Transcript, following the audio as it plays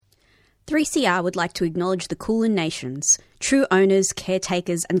3CR would like to acknowledge the Kulin Nations, true owners,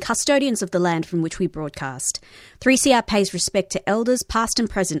 caretakers and custodians of the land from which we broadcast. 3CR pays respect to elders past and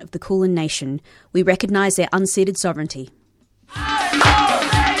present of the Kulin Nation. We recognise their unceded sovereignty.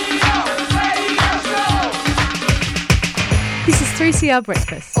 This is 3CR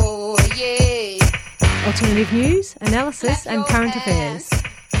Breakfast. Oh, yeah. Alternative news, analysis and current affairs.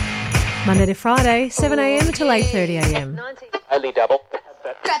 Monday to Friday, 7am till 8:30am. Only double.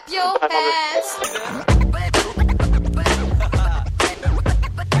 Clap your hands.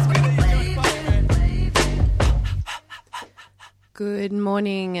 Good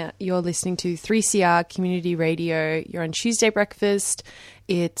morning. You're listening to 3CR Community Radio. You're on Tuesday Breakfast.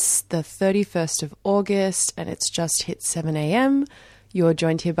 It's the 31st of August and it's just hit 7am. You're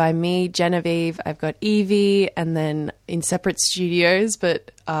joined here by me, Genevieve. I've got Evie, and then in separate studios,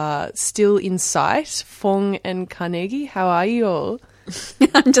 but still in sight, Fong and Carnegie. How are you all?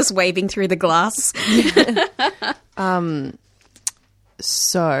 I'm just waving through the glass.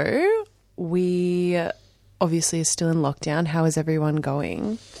 So we obviously are still in lockdown. How is everyone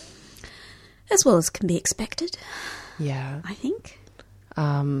going? As well as can be expected, Yeah. I think.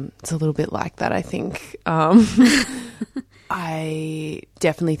 It's a little bit like that, I think. I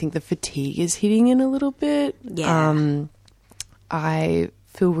definitely think the fatigue is hitting in a little bit. Yeah. I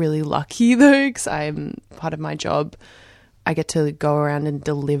feel really lucky though, because I'm part of my job. I get to go around and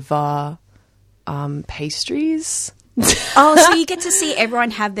deliver pastries. Oh, so you get to see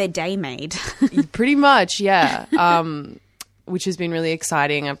everyone have their day made. Pretty much, yeah. Which has been really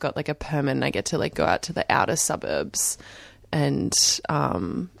exciting. I've got like a permit and I get to like go out to the outer suburbs and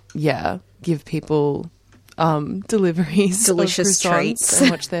give people deliveries, Delicious of croissants treats. and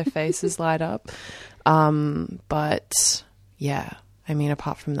watch their faces light up. But yeah, I mean,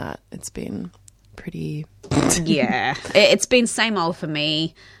 apart from that, it's been pretty. Yeah, it's been same old for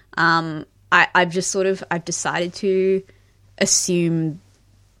me. I've decided to assume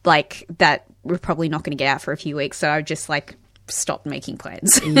like that we're probably not going to get out for a few weeks, so I've just like stopped making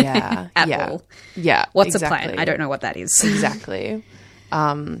plans. Yeah, at all. Yeah, What's exactly. a plan? I don't know what that is. Exactly.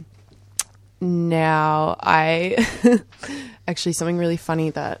 Now I actually something really funny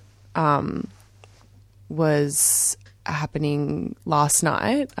that was happening last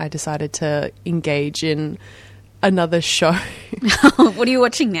night. I decided to engage in another show. What are you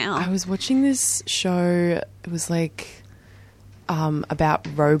watching now? I was watching this show. It was like about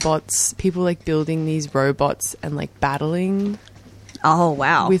robots, people like building these robots and like battling Oh,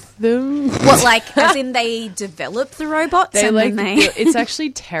 wow. with them. What, like, as in they develop the robots They and like then they... it's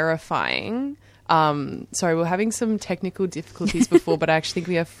actually terrifying. Sorry, we're having some technical difficulties before, but I actually think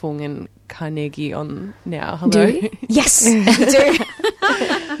we have Fung and Carnegie on now. Hello. Do we? Yes, we do.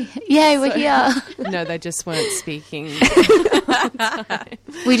 Yay, we're here. No, they just weren't speaking.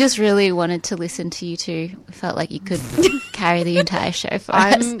 We just really wanted to listen to you two. We felt like you could carry the entire show for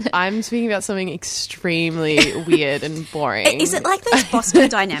us. I'm speaking about something extremely weird and boring. Is it like those Boston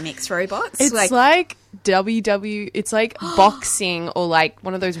Dynamics robots? It's like it's like boxing or like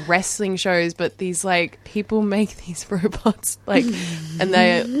one of those wrestling shows, but these like people make these robots like, and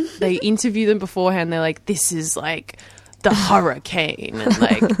they interview them beforehand. They're like, this is like the hurricane, and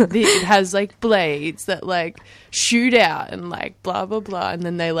like it has like blades that like shoot out and like blah blah blah, and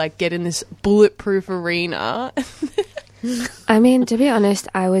then they like get in this bulletproof arena. I mean, to be honest,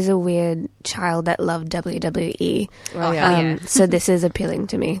 I was a weird child that loved WWE. Oh, yeah. So this is appealing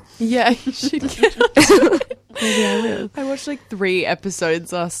to me. Yeah, you should get on it. Maybe I will. I watched like 3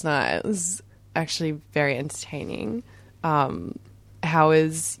 episodes last night. It was actually very entertaining. How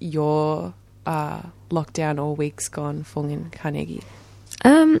is your lockdown or weeks gone, Fung and Carnegie?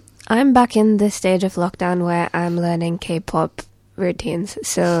 I'm back in this stage of lockdown where I'm learning K-pop routines.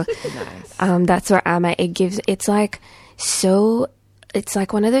 So Nice. that's where I'm at. It's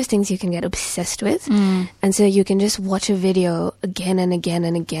like one of those things you can get obsessed with. And so you can just watch a video again and again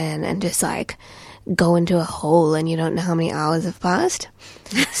and again and just like go into a hole and you don't know how many hours have passed.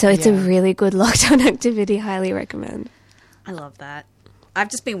 So it's a really good lockdown activity. Highly recommend. I love that. I've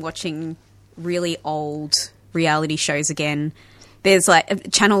just been watching really old reality shows again. There's like a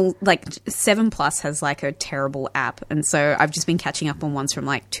channel, like 7 Plus has like a terrible app. And so I've just been catching up on ones from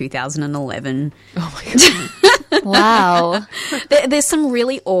like 2011. Oh my God. Wow. There's some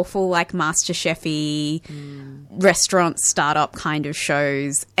really awful like MasterChef-y restaurant startup kind of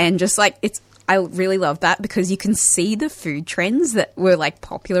shows. And just like I really love that because you can see the food trends that were like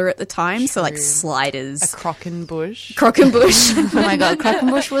popular at the time. So like sliders. A Croquembouche. Croquembouche. Oh my God.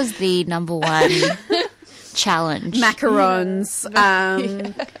 Croquembouche was the number one challenge. Macarons.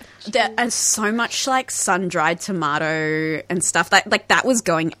 There's so much like sun-dried tomato and stuff that was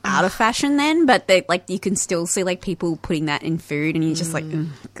going out of fashion then, but you can still see like people putting that in food, and you're just like, oh,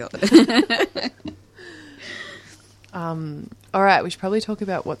 God. All right, we should probably talk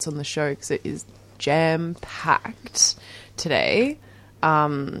about what's on the show because it is jam-packed today.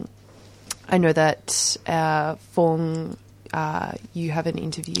 I know that Fong, you have an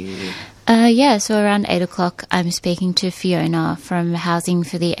interview. So around 8 o'clock, I'm speaking to Fiona from Housing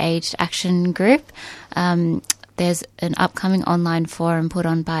for the Aged Action Group. There's an upcoming online forum put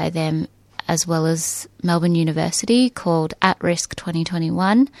on by them as well as Melbourne University called At Risk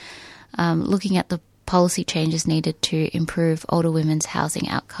 2021, looking at the policy changes needed to improve older women's housing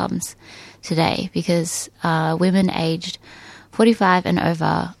outcomes today, because women aged 45 and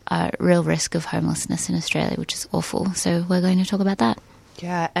over are at real risk of homelessness in Australia, which is awful. So we're going to talk about that.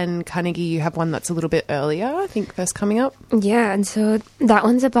 Yeah, and Carnegie, you have one that's a little bit earlier, I think, first coming up. Yeah, and so that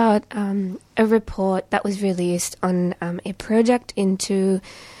one's about a report that was released on a project into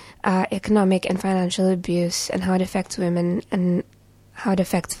economic and financial abuse and how it affects women and how it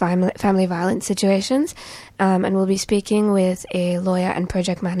affects family violence situations. And we'll be speaking with a lawyer and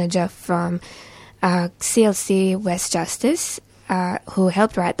project manager from CLC West Justice, who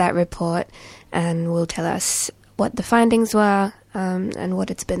helped write that report, and will tell us what the findings were and what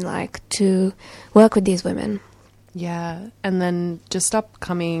it's been like to work with these women. Yeah, and then just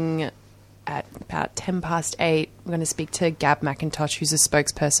upcoming at about 8:10, we're going to speak to Gab McIntosh, who's a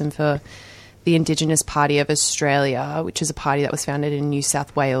spokesperson for the Indigenous Party of Australia, which is a party that was founded in New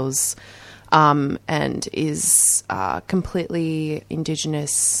South Wales and is completely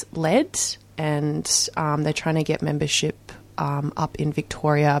Indigenous-led, and they're trying to get membership up in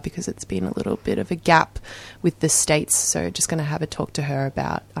Victoria because it's been a little bit of a gap with the states. So just going to have a talk to her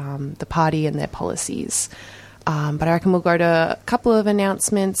about the party and their policies. But I reckon we'll go to a couple of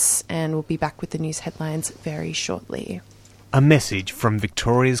announcements and we'll be back with the news headlines very shortly. A message from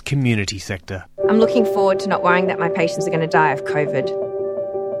Victoria's community sector. I'm looking forward to not worrying that my patients are going to die of COVID.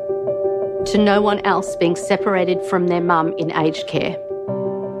 To no one else being separated from their mum in aged care.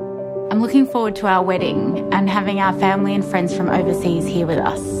 I'm looking forward to our wedding and having our family and friends from overseas here with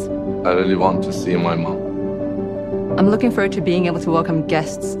us. I really want to see my mum. I'm looking forward to being able to welcome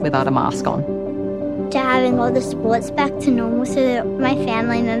guests without a mask on. To having all the sports back to normal so that my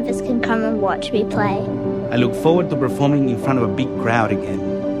family members can come and watch me play. I look forward to performing in front of a big crowd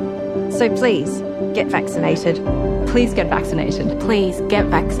again. So please, get vaccinated. Please get vaccinated. Please get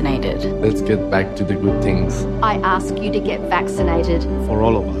vaccinated. Let's get back to the good things. I ask you to get vaccinated. For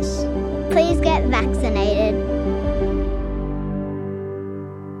all of us. Please get vaccinated.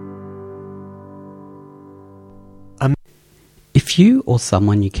 If you or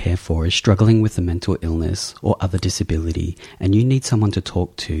someone you care for is struggling with a mental illness or other disability and you need someone to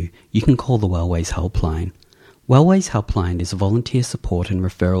talk to, you can call the Wellways Helpline. Wellways Helpline is a volunteer support and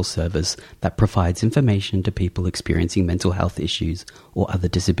referral service that provides information to people experiencing mental health issues or other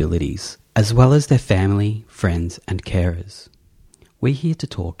disabilities, as well as their family, friends and carers. We're here to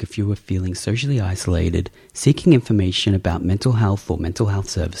talk if you are feeling socially isolated, seeking information about mental health or mental health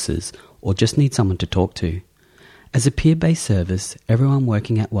services, or just need someone to talk to. As a peer-based service, everyone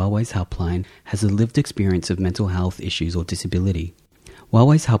working at Wellways Helpline has a lived experience of mental health issues or disability.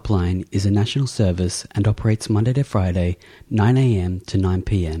 Wellways Helpline is a national service and operates Monday to Friday, 9 a.m. to 9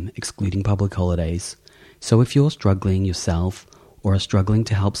 p.m, excluding public holidays. So if you're struggling yourself or are struggling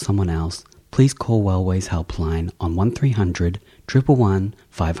to help someone else, please call Wellways Helpline on 1300 111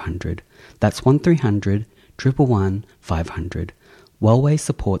 500. That's 1300 111 500. Wellways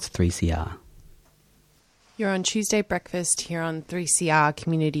supports 3CR. You're on Tuesday Breakfast here on 3CR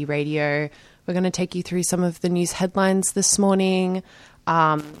Community Radio. We're going to take you through some of the news headlines this morning.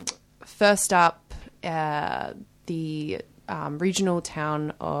 First up, the regional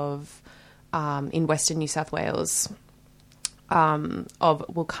town of in Western New South Wales of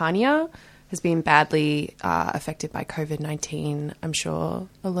Wilcannia has been badly affected by COVID-19. I'm sure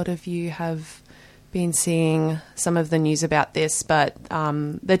a lot of you have been seeing some of the news about this, but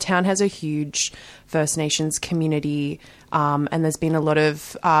the town has a huge First Nations community, and there's been a lot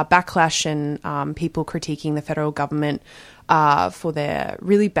of backlash and people critiquing the federal government for their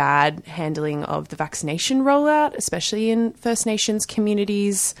really bad handling of the vaccination rollout, especially in First Nations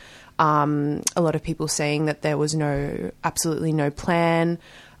communities. A lot of people saying that there was absolutely no plan.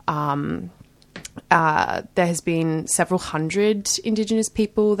 There has been several hundred Indigenous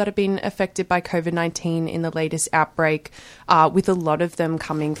people that have been affected by COVID-19 in the latest outbreak, with a lot of them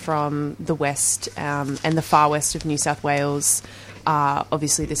coming from the west and the far west of New South Wales.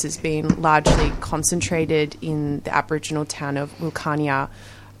 Obviously, this has been largely concentrated in the Aboriginal town of Wilcannia.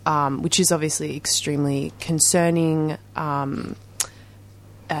 which is obviously extremely concerning.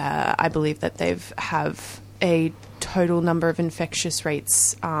 I believe that have a total number of infectious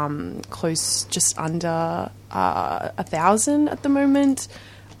rates close just under 1,000 at the moment.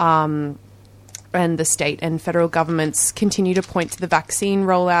 And the state and federal governments continue to point to the vaccine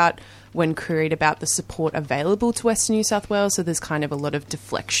rollout when queried about the support available to Western New South Wales. So there's kind of a lot of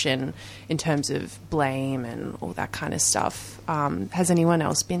deflection in terms of blame and all that kind of stuff. Has anyone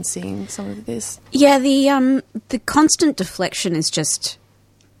else been seeing some of this? Yeah, the constant deflection is just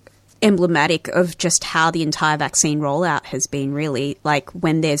emblematic of just how the entire vaccine rollout has been, really. Like,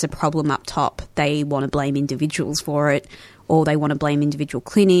 when there's a problem up top, they want to blame individuals for it, or they want to blame individual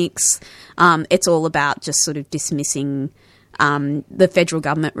clinics. It's all about just sort of dismissing the federal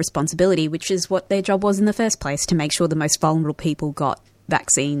government responsibility, which is what their job was in the first place, to make sure the most vulnerable people got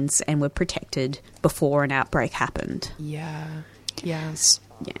vaccines and were protected before an outbreak happened. Yeah. Yes.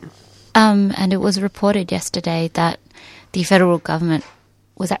 Yeah. And it was reported yesterday that the federal government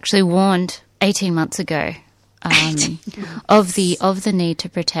was actually warned 18 months ago of the need to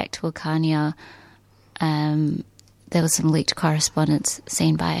protect Wilcannia. There was some leaked correspondence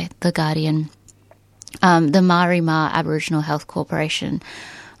seen by The Guardian. The Mari Ma Aboriginal Health Corporation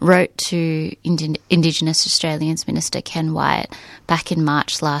wrote to Indigenous Australians Minister Ken Wyatt back in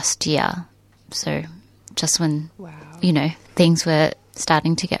March last year. So just when, things were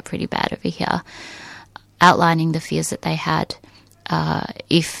starting to get pretty bad over here, outlining the fears that they had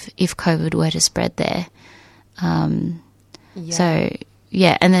if COVID were to spread there. So,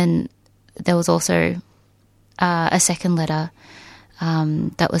 and then there was also a second letter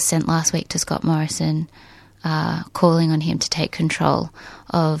that was sent last week to Scott Morrison, calling on him to take control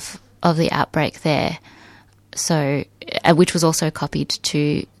of the outbreak there. So, which was also copied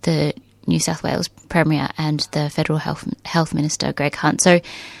to the New South Wales Premier and the Federal Health Minister, Greg Hunt. So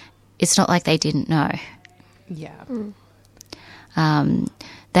it's not like they didn't know. Yeah.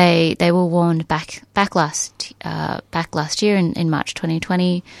 They were warned back last year in March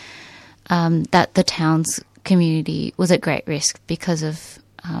 2020 that the town's community was at great risk because of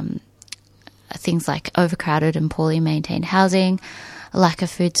things like overcrowded and poorly maintained housing, a lack of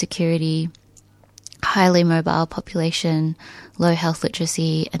food security, highly mobile population, low health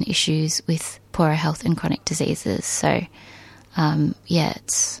literacy, and issues with poorer health and chronic diseases. So,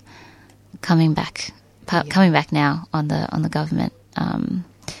 it's coming back now on the government.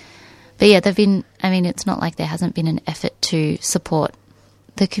 But yeah, they've been. I mean, it's not like there hasn't been an effort to support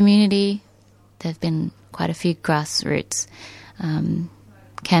the community. There've been quite a few grassroots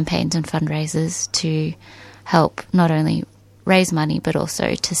campaigns and fundraisers to help not only raise money but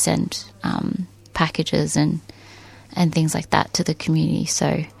also to send packages and things like that to the community.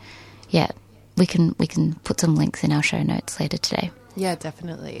 So yeah, we can put some links in our show notes later today. Yeah,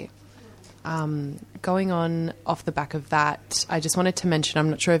 definitely. Going on off the back of that, I just wanted to mention,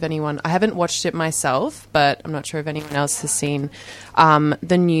 I haven't watched it myself, but I'm not sure if anyone else has seen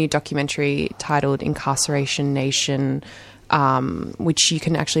the new documentary titled Incarceration Nation, which you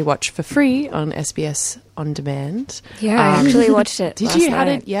can actually watch for free on SBS On Demand. Yeah, I actually watched it. Did you? How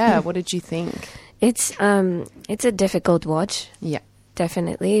did? Yeah, what did you think? It's a difficult watch. Yeah,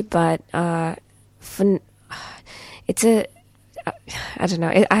 definitely, but it's a. I don't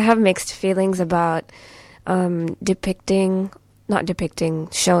know. I have mixed feelings about showing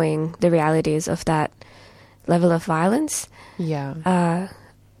the realities of that level of violence. Yeah.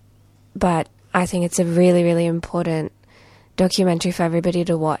 But I think it's a really, really important documentary for everybody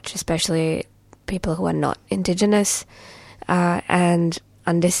to watch, especially people who are not Indigenous, and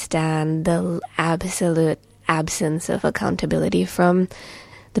understand the absolute absence of accountability from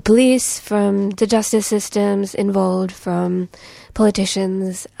the police, from the justice systems involved, from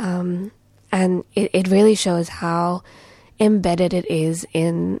politicians, and it really shows how embedded it is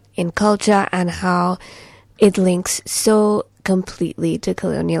in culture and how it links so completely to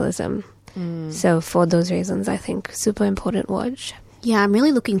colonialism. So for those reasons, I think super important watch. Yeah, I'm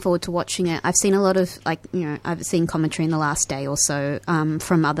really looking forward to watching it. I've seen a lot of, I've seen commentary in the last day or so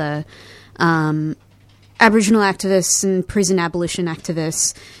from other Aboriginal activists and prison abolition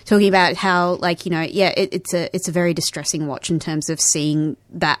activists talking about how, it's a very distressing watch in terms of seeing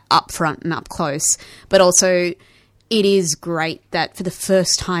that up front and up close. But also, it is great that for the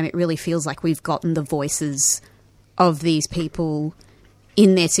first time it really feels like we've gotten the voices of these people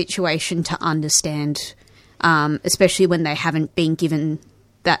in their situation to understand, especially when they haven't been given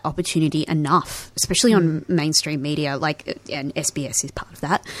that opportunity enough, especially on mainstream media, and SBS is part of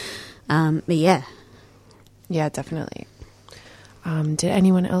that. But yeah. Yeah, definitely. Did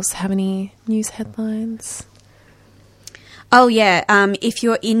anyone else have any news headlines? Oh, yeah. If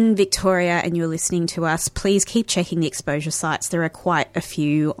you're in Victoria and you're listening to us, please keep checking the exposure sites. There are quite a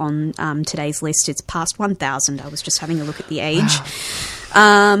few on today's list. It's past 1,000. I was just having a look at the age.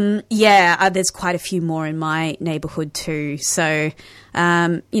 There's quite a few more in my neighbourhood too. So,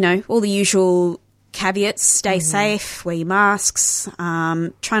 all the usual caveats: stay safe, wear your masks,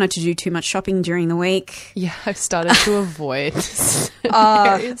 try not to do too much shopping during the week. Yeah, I've started to avoid.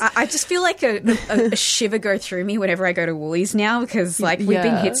 I just feel like a shiver go through me whenever I go to Woolies now because we've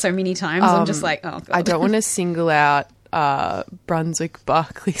been hit so many times. I'm just like, oh God. I don't want to single out Brunswick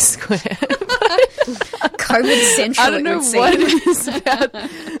Barclay Square. COVID central. I don't know what it is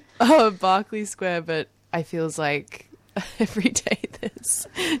about Barclay Square, but I feels like every day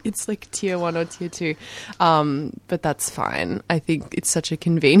it's like tier 1 or tier 2, but that's fine. I think it's such a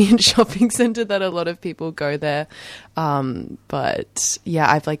convenient shopping centre that a lot of people go there, but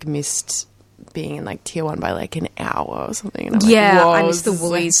yeah, I've like missed being in like tier 1 by like an hour or something, and I miss the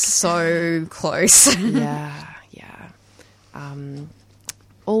Woolies so close. yeah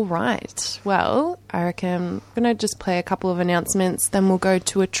All right. Well, I reckon I'm going to just play a couple of announcements, then we'll go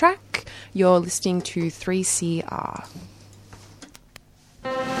to a track. You're listening to 3CR.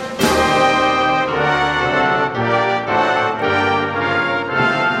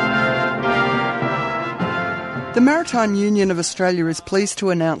 The Maritime Union of Australia is pleased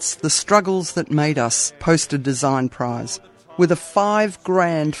to announce the Struggles That Made Us Poster Design Prize. With a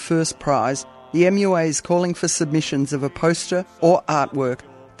 $5,000 first prize, the MUA is calling for submissions of a poster or artwork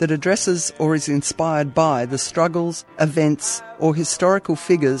that addresses or is inspired by the struggles, events or historical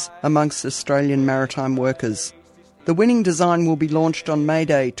figures amongst Australian maritime workers. The winning design will be launched on May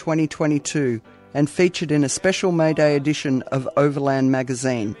Day 2022 and featured in a special May Day edition of Overland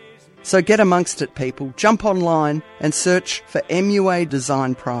magazine. So get amongst it, people. Jump online and search for MUA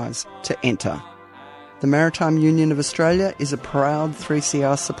Design Prize to enter. The Maritime Union of Australia is a proud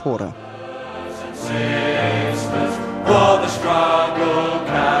 3CR supporter. For the struggle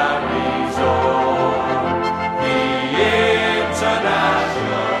carries on, the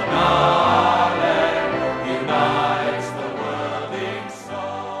international knowledge unites the world in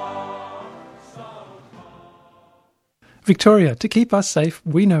song. Victoria, to keep us safe,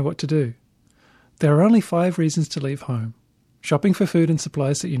 we know what to do. There are only 5 reasons to leave home: shopping for food and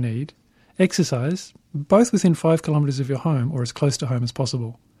supplies that you need, exercise, both within 5 kilometres of your home or as close to home as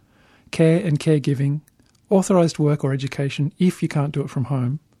possible, care and caregiving, authorised work or education if you can't do it from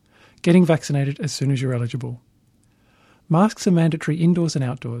home, getting vaccinated as soon as you're eligible. Masks are mandatory indoors and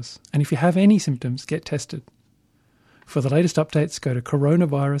outdoors, and if you have any symptoms, get tested. For the latest updates, go to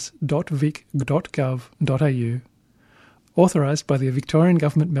coronavirus.vic.gov.au. Authorised by the Victorian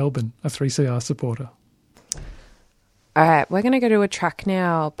Government, Melbourne, a 3CR supporter. All right, we're going to go to a track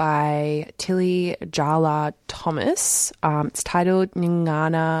now by Tilly Jala Thomas. It's titled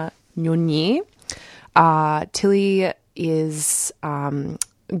Ngana Nyunyi. Tilly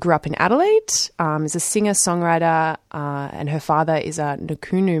grew up in Adelaide, is a singer-songwriter, and her father is a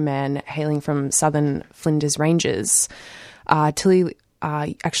Ngukunu man hailing from southern Flinders Ranges. Tilly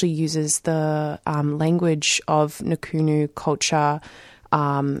actually uses the language of Ngukunu culture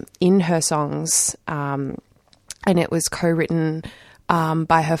in her songs, and it was co-written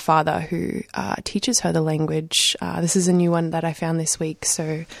by her father, who teaches her the language. This is a new one that I found this week,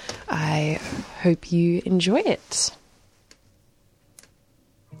 so I hope you enjoy it.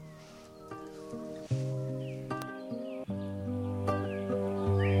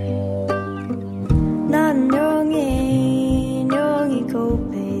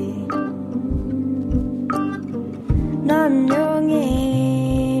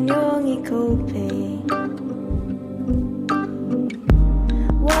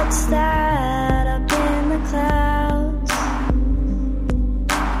 What's that up in the clouds?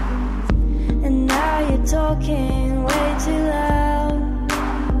 And now you're talking way too loud.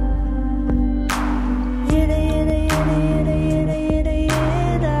 Yidda, yidda, yidda, yidda, yidda, yidda,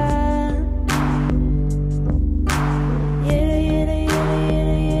 yidda. Yidda, yidda, yidda,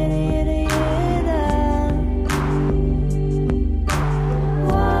 yidda, yidda, yidda, yidda.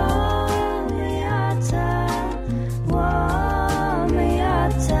 Whoa,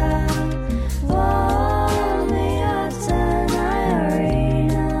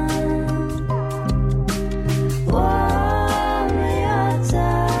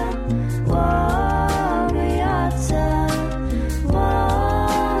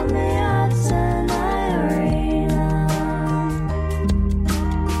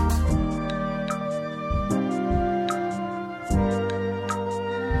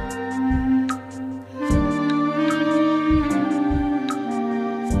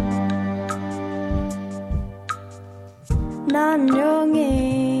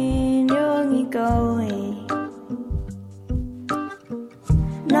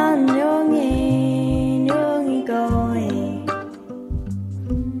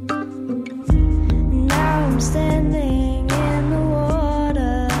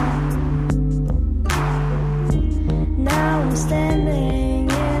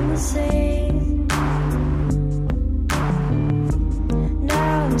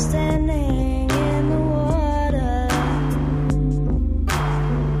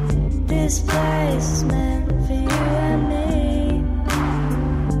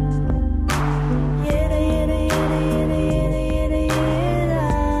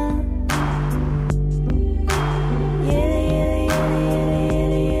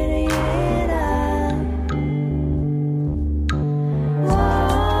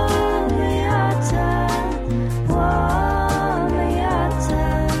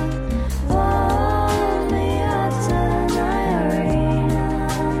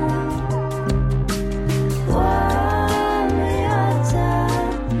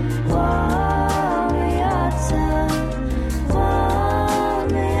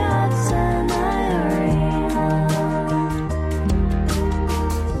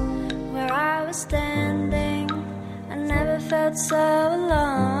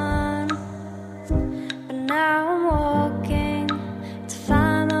 alone. But now I'm walking to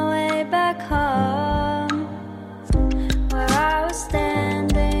find my way back home. Where I was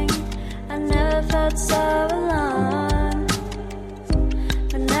standing, I never felt so alone.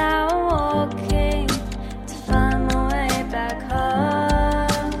 But now I'm walking to find my way back home.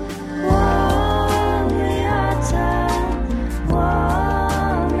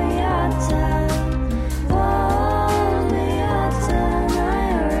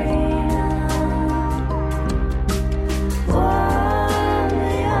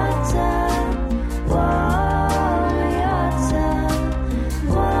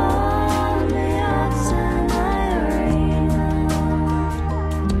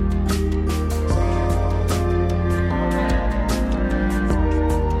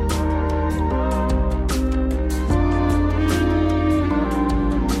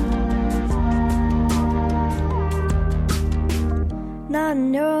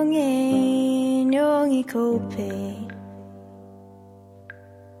 난 용이 고피.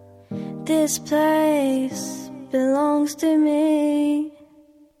 This place belongs to me.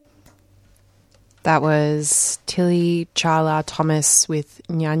 That was Tilly Charla Thomas with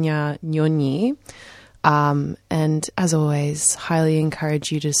Nyanya Nyonyi. And as always, highly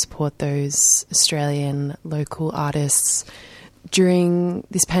encourage you to support those Australian local artists. During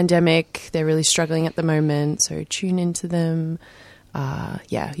this pandemic, they're really struggling at the moment, so tune into them.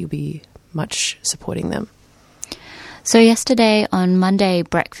 You'll be much supporting them. So yesterday on Monday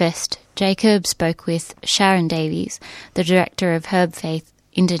Breakfast, Jacob spoke with Sharon Davies, the director of Herb Faith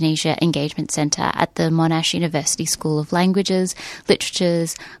Indonesia Engagement Centre at the Monash University School of Languages,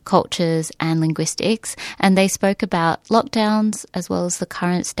 Literatures, Cultures and Linguistics, and they spoke about lockdowns as well as the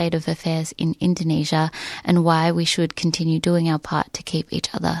current state of affairs in Indonesia and why we should continue doing our part to keep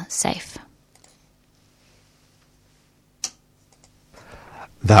each other safe.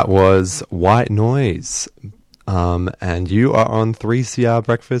 That was White Noise. And you are on 3CR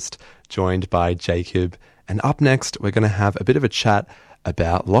Breakfast, joined by Jacob. And up next, we're going to have a bit of a chat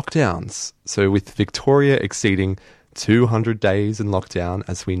about lockdowns. So with Victoria exceeding 200 days in lockdown,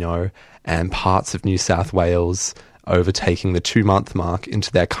 as we know, and parts of New South Wales overtaking the 2-month mark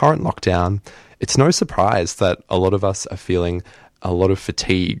into their current lockdown, it's no surprise that a lot of us are feeling a lot of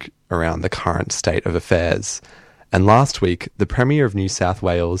fatigue around the current state of affairs. And last week, the Premier of New South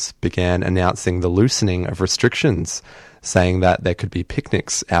Wales began announcing the loosening of restrictions, saying that there could be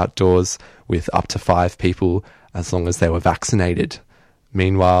picnics outdoors with up to 5 people as long as they were vaccinated.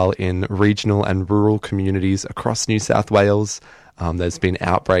 Meanwhile, in regional and rural communities across New South Wales, there's been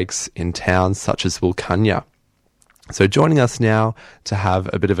outbreaks in towns such as Wilcannia. So joining us now to have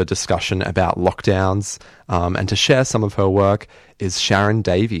a bit of a discussion about lockdowns and to share some of her work is Sharon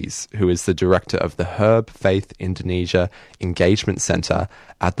Davies, who is the director of the Herb Faith Indonesia Engagement Centre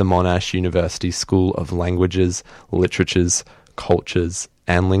at the Monash University School of Languages, Literatures, Cultures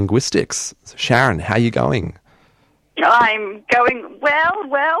and Linguistics. So Sharon, how are you going? I'm going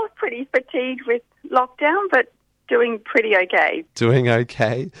well, pretty fatigued with lockdown, but doing pretty okay. Doing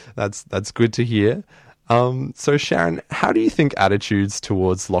okay. That's good to hear. So Sharon, how do you think attitudes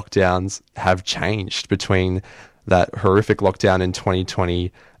towards lockdowns have changed between that horrific lockdown in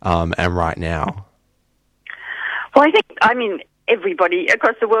 2020 and right now? Well, I mean, everybody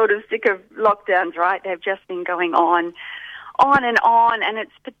across the world is sick of lockdowns, right? They've just been going on and on, and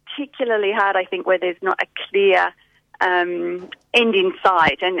it's particularly hard, I think, where there's not a clear end in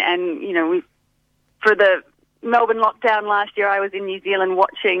sight. And you know, for the Melbourne lockdown last year, I was in New Zealand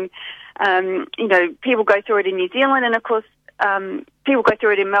watching people go through it in New Zealand, and of course, people go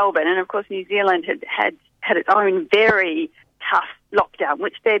through it in Melbourne, and of course, New Zealand had its own very tough lockdown,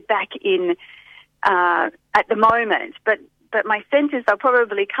 which they're back in at the moment. But my sense is they'll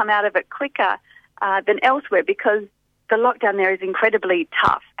probably come out of it quicker than elsewhere because the lockdown there is incredibly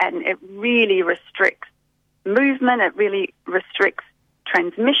tough, and it really restricts movement, it really restricts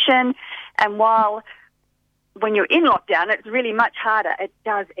transmission, and while when you're in lockdown, it's really much harder. It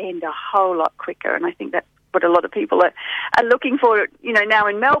does end a whole lot quicker, and I think that's what a lot of people are looking for, you know, now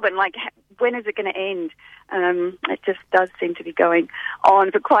in Melbourne. Like, when is it going to end? It just does seem to be going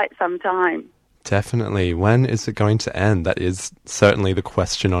on for quite some time. Definitely. When is it going to end? That is certainly the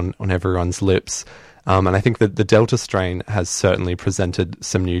question on everyone's lips. And I think that the Delta strain has certainly presented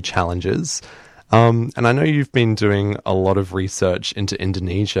some new challenges. And I know you've been doing a lot of research into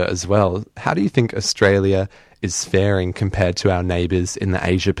Indonesia as well. How do you think Australia is faring compared to our neighbours in the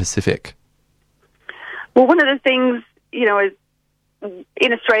Asia Pacific? Well, one of the things, you know, is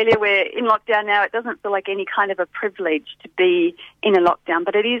in Australia, we're in lockdown now. It doesn't feel like any kind of a privilege to be in a lockdown,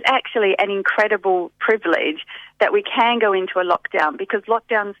 but it is actually an incredible privilege that we can go into a lockdown, because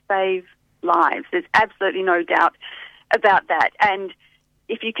lockdowns save lives. There's absolutely no doubt about that. And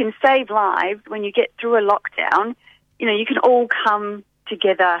if you can save lives when you get through a lockdown, you can all come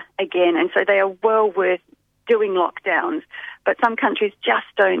together again. And so they are well worth doing lockdowns. But some countries just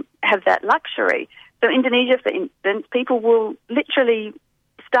don't have that luxury. So Indonesia, for instance, people will literally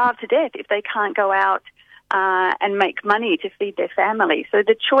starve to death if they can't go out and make money to feed their family. So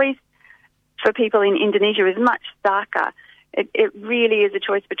the choice for people in Indonesia is much starker. It really is a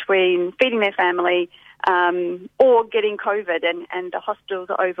choice between feeding their family or getting COVID, and the hospitals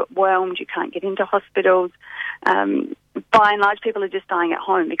are overwhelmed. You can't get into hospitals. By and large, people are just dying at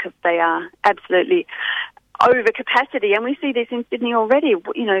home because they are absolutely over capacity. And we see this in Sydney already.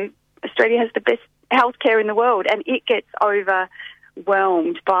 Australia has the best healthcare in the world, and it gets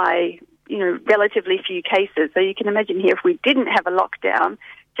overwhelmed by, relatively few cases. So you can imagine here, if we didn't have a lockdown,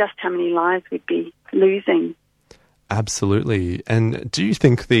 just how many lives we'd be losing. Absolutely. And do you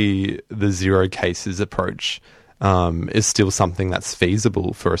think the zero cases approach is still something that's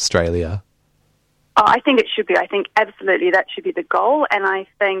feasible for Australia? Oh, I think it should be. I think absolutely that should be the goal. And I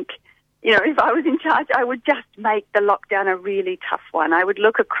think, if I was in charge, I would just make the lockdown a really tough one. I would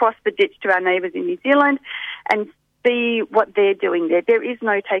look across the ditch to our neighbours in New Zealand and see what they're doing there. There is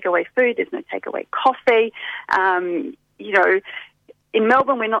no takeaway food. There's no takeaway coffee. In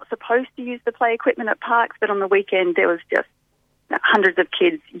Melbourne, we're not supposed to use the play equipment at parks, but on the weekend there was just hundreds of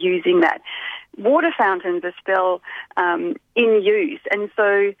kids using that. Water fountains are still in use, and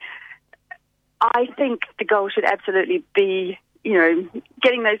so I think the goal should absolutely be,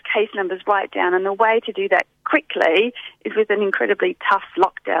 getting those case numbers right down, and the way to do that quickly is with an incredibly tough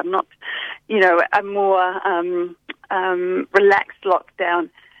lockdown, not, a more relaxed lockdown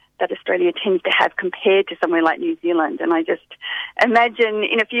that Australia tends to have compared to somewhere like New Zealand. And I just imagine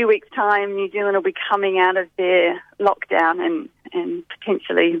in a few weeks' time, New Zealand will be coming out of their lockdown, and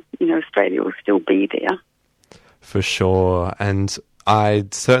potentially, Australia will still be there. For sure. And I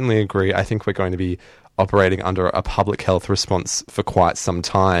certainly agree. I think we're going to be operating under a public health response for quite some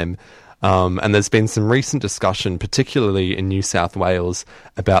time. And there's been some recent discussion, particularly in New South Wales,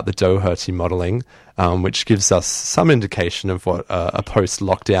 about the Doherty modelling, which gives us some indication of what a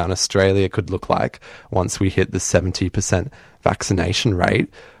post-lockdown Australia could look like once we hit the 70% vaccination rate.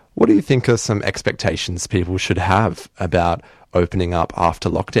 What do you think are some expectations people should have about opening up after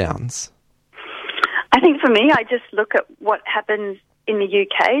lockdowns? I think for me, I just look at what happens in the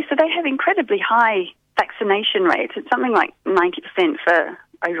UK. So they have incredibly high vaccination rates. It's something like 90% for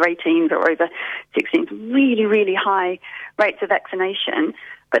over 18s or over 16s, really, really high rates of vaccination,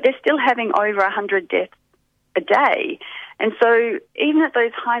 but they're still having over 100 deaths a day. And so even at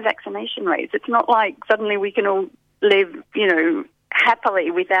those high vaccination rates, it's not like suddenly we can all live, happily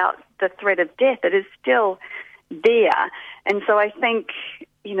without the threat of death. It is still there. And so I think,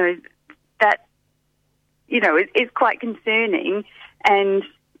 that, is quite concerning. And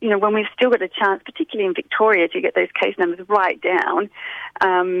when we've still got a chance, particularly in Victoria, to get those case numbers right down,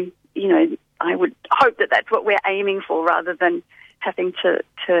 I would hope that that's what we're aiming for, rather than having to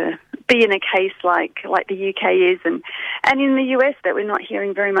be in a case like the UK is, and in the US that we're not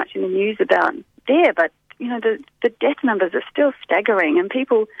hearing very much in the news about there. But, the death numbers are still staggering, and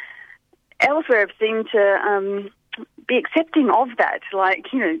people elsewhere have seemed to be accepting of that,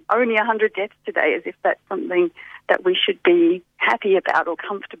 only 100 deaths today, as if that's something that we should be happy about or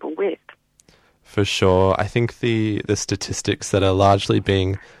comfortable with. For sure. I think the statistics that are largely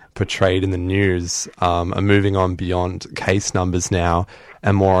being portrayed in the news are moving on beyond case numbers now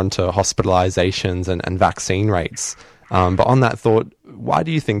and more onto hospitalizations and vaccine rates. But on that thought, why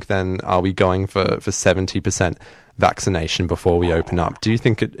do you think then are we going for 70% vaccination before we open up? Do you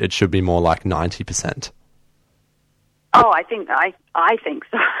think it should be more like 90%? Oh, I think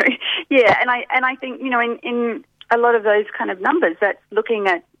so. Yeah, and I think in a lot of those kind of numbers, that's looking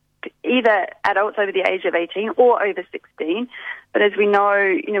at either adults over the age of 18 or over 16. But as we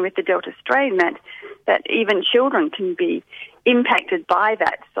know, with the Delta strain, that even children can be impacted by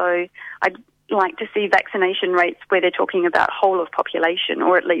that. So I'd like to see vaccination rates where they're talking about whole of population,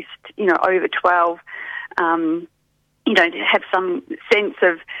 or at least, over 12, to have some sense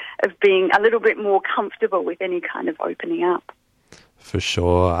of being a little bit more comfortable with any kind of opening up. For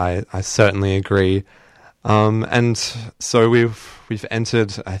sure. I certainly agree. And so we've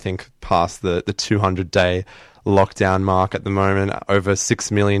entered, I think, past the 200-day lockdown mark at the moment. Over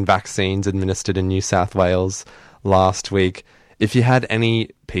 6 million vaccines administered in New South Wales last week. if you had any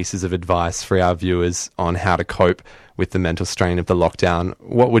pieces of advice for our viewers on how to cope with the mental strain of the lockdown,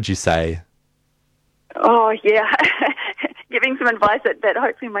 what would you say? Oh, yeah. Giving some advice that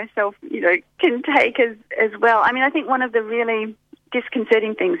hopefully myself, can take as well. I mean, I think one of the really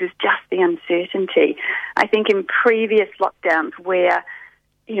disconcerting things is just the uncertainty. I think in previous lockdowns where,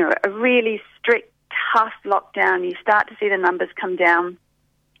 a really strict, tough lockdown, you start to see the numbers come down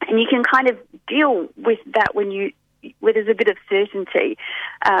and you can kind of deal with that where there's a bit of certainty.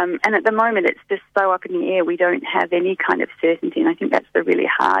 And at the moment, it's just so up in the air. We don't have any kind of certainty. And I think that's the really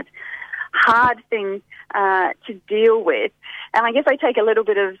hard thing to deal with. And I guess I take a little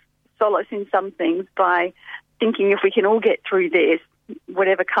bit of solace in some things by thinking if we can all get through this,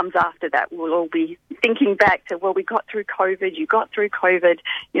 whatever comes after that, we'll all be thinking back to, well, we got through COVID, you got through COVID,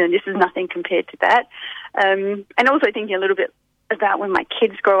 this is nothing compared to that. And also thinking a little bit about when my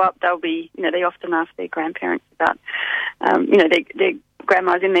kids grow up, they'll be, they often ask their grandparents about, their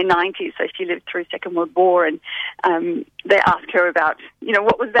grandma's in their 90s, so she lived through Second World War, and they ask her about,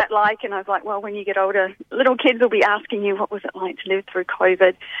 what was that like? And I was like, well, when you get older, little kids will be asking you, what was it like to live through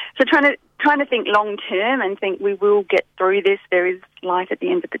COVID? So trying to think long term and think we will get through this. There is light at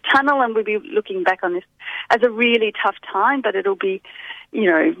the end of the tunnel, and we'll be looking back on this as a really tough time, but it'll be,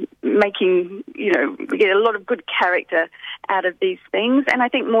 making, we get a lot of good character out of these things. And I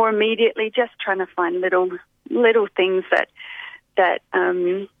think more immediately just trying to find little things that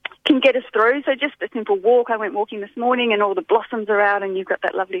can get us through. So just a simple walk. I went walking this morning and all the blossoms are out and you've got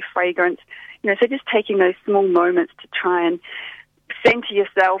that lovely fragrance. So just taking those small moments to try and centre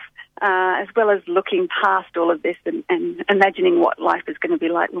yourself, as well as looking past all of this and imagining what life is going to be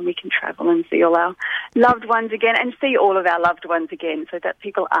like when we can travel and see all our loved ones again and see all of our loved ones again, so that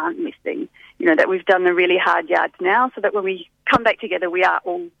people aren't missing, that we've done the really hard yards now, so that when we come back together, we are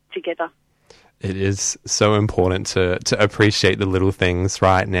all together. It is so important to appreciate the little things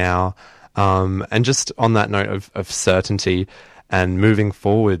right now. And just on that note of certainty and moving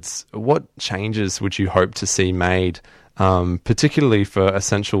forwards, what changes would you hope to see made, particularly for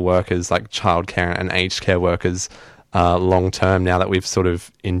essential workers like childcare and aged care workers long term, now that we've sort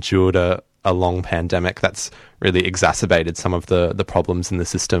of endured a long pandemic that's really exacerbated some of the problems in the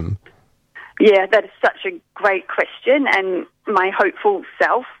system? Yeah, that is such a great question, and my hopeful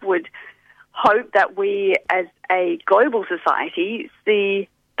self would hope that we as a global society see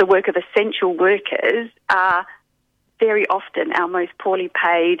the work of essential workers are very often our most poorly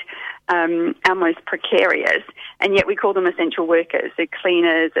paid, our most precarious, and yet we call them essential workers, so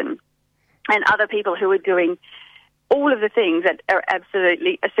cleaners and other people who are doing all of the things that are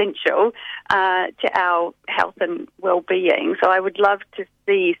absolutely essential to our health and well-being. So I would love to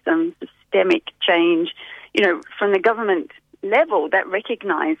see some systemic change, from the government level that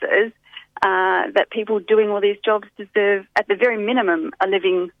recognises that people doing all these jobs deserve, at the very minimum, a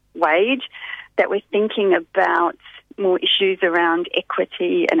living wage, that we're thinking about more issues around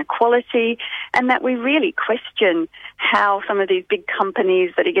equity and equality, and that we really question how some of these big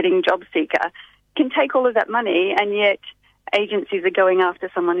companies that are getting job seeker can take all of that money, and yet agencies are going after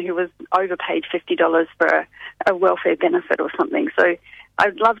someone who was overpaid $50 for a welfare benefit or something. So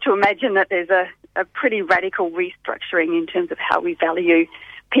I'd love to imagine that there's a pretty radical restructuring in terms of how we value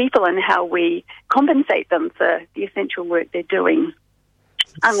people and how we compensate them for the essential work they're doing.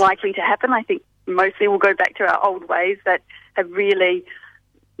 Unlikely to happen. I think mostly we'll go back to our old ways that have really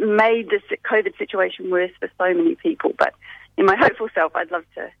made this COVID situation worse for so many people. But in my hopeful self, I'd love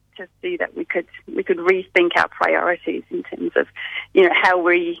to see that we could rethink our priorities in terms of, how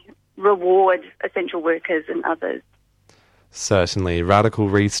we reward essential workers and others. Certainly. Radical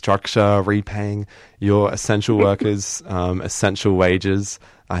restructure, repaying your essential workers, essential wages,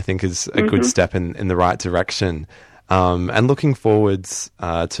 I think is a good step in the right direction. And looking forwards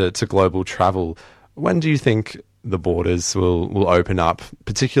to global travel, when do you think the borders will open up,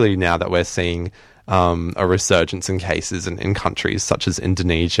 particularly now that we're seeing a resurgence in cases in countries such as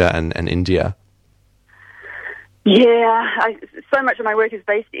Indonesia and India? Yeah, so much of my work is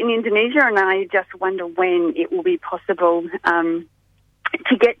based in Indonesia, and I just wonder when it will be possible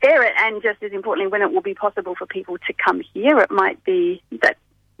to get there, and just as importantly, when it will be possible for people to come here. It might be that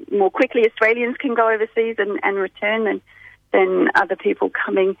more quickly Australians can go overseas and return than other people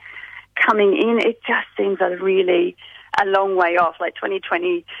coming in. It just seems a long way off. Like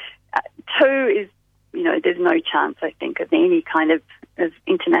 2022 is, there's no chance, I think, of any kind of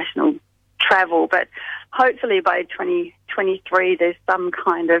international travel, but hopefully by 2023 there's some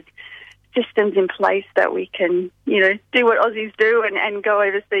kind of systems in place that we can, do what Aussies do and go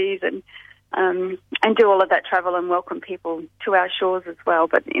overseas and do all of that travel and welcome people to our shores as well.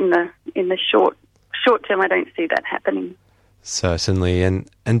 But in the short term, I don't see that happening. Certainly.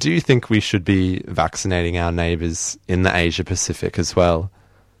 And do you think we should be vaccinating our neighbours in the Asia Pacific as well?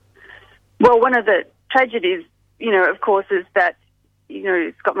 Well, one of the tragedies, of course, is that,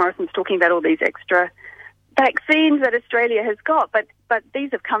 Scott Morrison's talking about all these extra vaccines that Australia has got, but these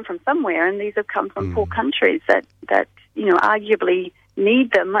have come from somewhere, and these have come from poor countries that arguably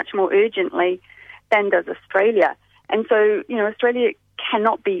need them much more urgently than does Australia. And so, Australia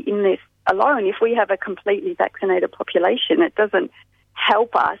cannot be in this alone. If we have a completely vaccinated population, it doesn't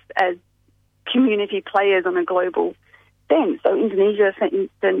help us as community players on a global sense. So Indonesia, for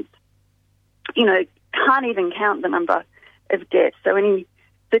instance, can't even count the number of deaths. So any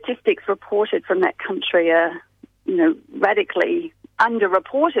statistics reported from that country are, radically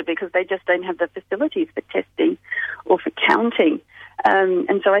underreported because they just don't have the facilities for testing or for counting.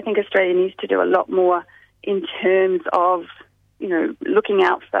 And so I think Australia needs to do a lot more in terms of, looking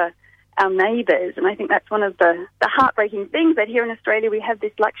out for our neighbours. And I think that's one of the heartbreaking things, that here in Australia we have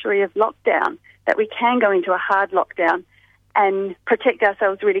this luxury of lockdown, that we can go into a hard lockdown and protect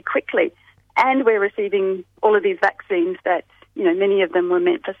ourselves really quickly. And we're receiving all of these vaccines that, many of them were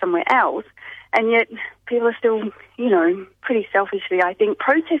meant for somewhere else. And yet people are still, pretty selfishly, I think,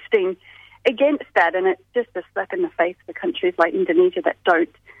 protesting against that. And it's just a slap in the face for countries like Indonesia that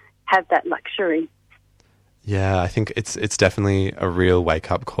don't have that luxury. Yeah, I think it's definitely a real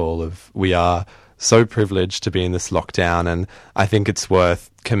wake-up call of we are so privileged to be in this lockdown, and I think it's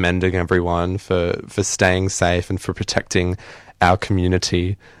worth commending everyone for staying safe and for protecting our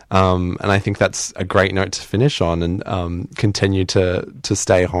community. And I think that's a great note to finish on, and continue to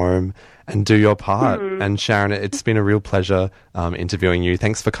stay home and do your part. And Sharon, it's been a real pleasure interviewing you.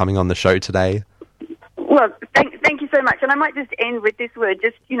 Thanks for coming on the show today. Well, thank you so much. And I might just end with this word,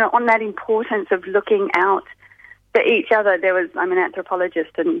 just, on that importance of looking out for each other. I'm an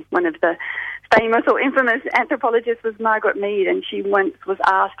anthropologist, and one of the famous or infamous anthropologists was Margaret Mead, and she once was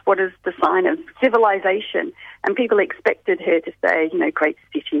asked what is the sign of civilization, and people expected her to say, great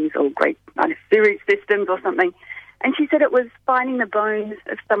cities or great sewage systems or something. And she said it was finding the bones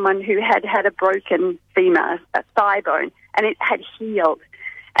of someone who had had a broken femur, a thigh bone, and it had healed.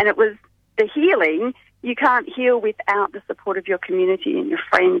 And it was the healing. You can't heal without the support of your community and your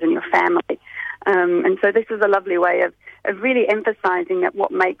friends and your family. And so this is a lovely way of really emphasising that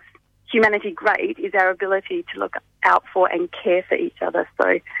what makes humanity great is our ability to look out for and care for each other.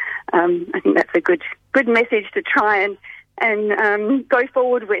 So I think that's a good message to try and go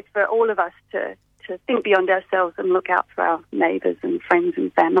forward with, for all of us to think beyond ourselves and look out for our neighbours and friends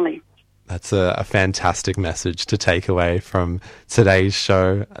and family. That's a fantastic message to take away from today's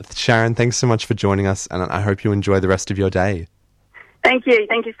show. Sharon, thanks so much for joining us, and I hope you enjoy the rest of your day. Thank you.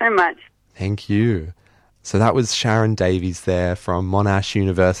 Thank you so much. Thank you. So that was Sharon Davies there from Monash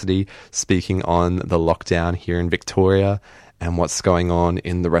University, speaking on the lockdown here in Victoria and what's going on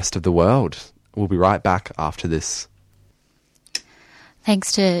in the rest of the world. We'll be right back after this.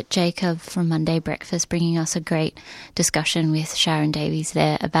 Thanks to Jacob from Monday Breakfast bringing us a great discussion with Sharon Davies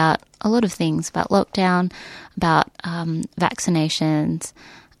there about a lot of things, about lockdown, about vaccinations,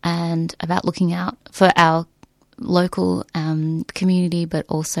 and about looking out for our local community, but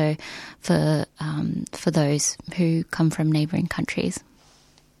also for those who come from neighbouring countries.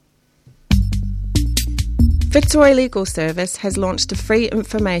 Fitzroy Legal Service has launched a free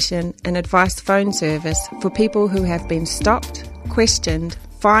information and advice phone service for people who have been stopped, questioned,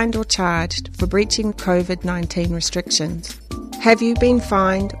 fined or charged for breaching COVID-19 restrictions. Have you been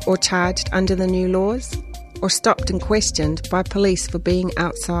fined or charged under the new laws? Or stopped and questioned by police for being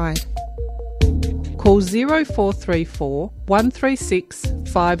outside? Call 0434 136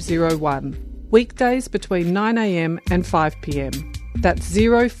 501. Weekdays between 9am and 5pm. That's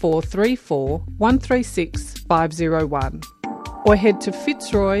 0434 136 501. Or head to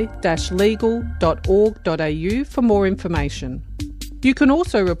fitzroy-legal.org.au for more information. You can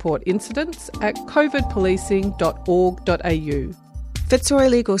also report incidents at covidpolicing.org.au. Fitzroy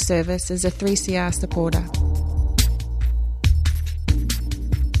Legal Service is a 3CR supporter.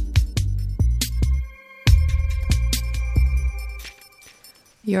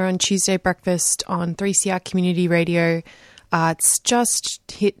 You're on Tuesday Breakfast on 3CR Community Radio. It's just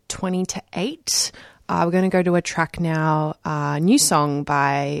hit 20 to 8. We're going to go to a track now, a new song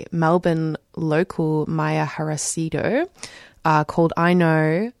by Melbourne local Maya Harasido called I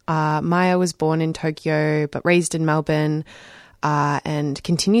Know. Maya was born in Tokyo but raised in Melbourne and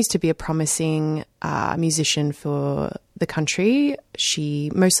continues to be a promising musician for the country. She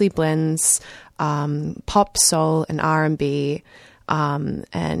mostly blends pop, soul and R&B.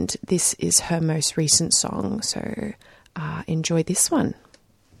 And this is her most recent song, so enjoy this one.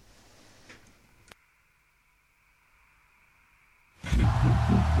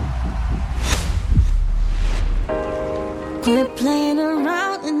 Quit playing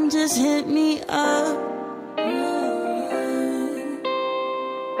around and just hit me up.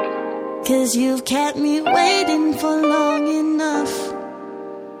 'Cause you've kept me waiting for long enough.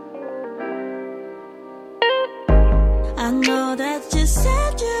 I know that you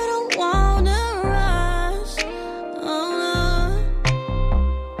said you don't wanna rush. Oh,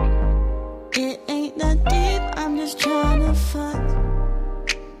 it ain't that deep, I'm just trying to fuck.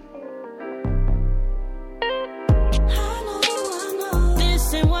 I know,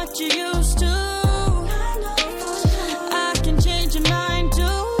 this ain't what you used to. I can change your mind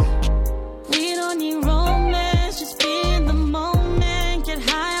too. We don't need romance, just be in the moment. Get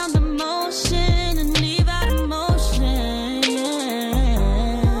high on the motion and leave out emotion.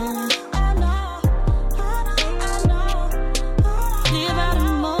 Yeah. I know. Leave out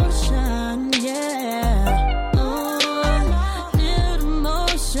emotion, yeah. Leave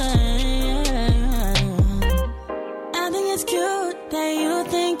emotion, yeah. I think it's cute that you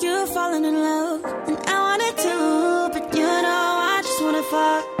think you're falling in love, and I want it too, but you know I just wanna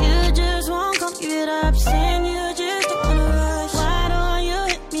fuck. You just won't come give it up, saying you just don't wanna rush. Why don't you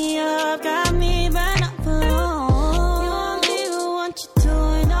hit me up? Got me burn up alone. You want me to want you to,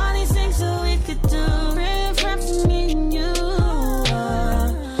 and all these things that we could do. Bring friends from me and you.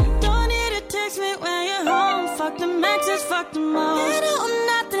 Don't need to text me when you're home. Fuck the exes, fuck the most. You know I'm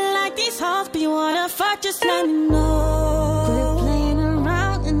nothing like these hoes, but you wanna fuck, just let me know. Quit playing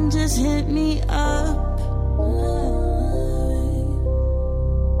around and just hit me up.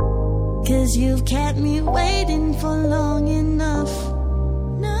 'Cause you've kept me waiting for long enough.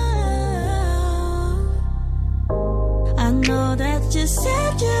 Now I know that you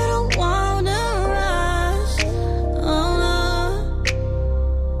said you don't wanna rush. Oh no,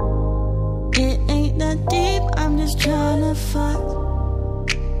 it ain't that deep, I'm just trying to fuck.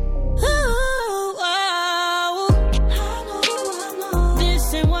 Oh, I know,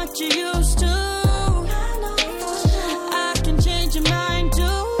 this ain't what you used to. I can change your mind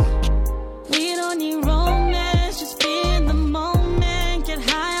too. We don't need romance, just be in the moment. Get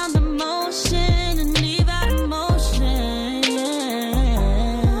high on the motion and leave out emotion,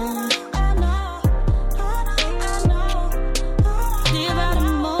 yeah. I know. Leave out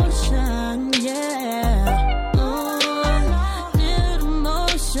emotion, yeah. Leave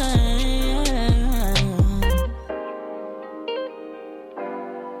emotion, yeah.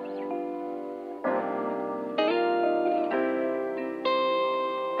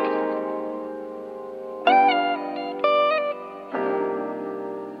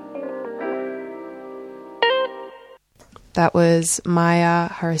 That was Maya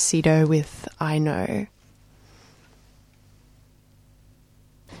Harasido with I Know.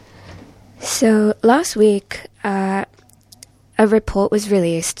 So last week, a report was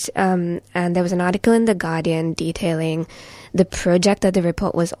released, and there was an article in The Guardian detailing the project that the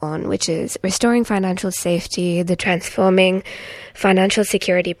report was on, which is Restoring Financial Safety, the Transforming Financial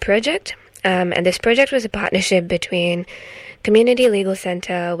Security Project. And this project was a partnership between Community Legal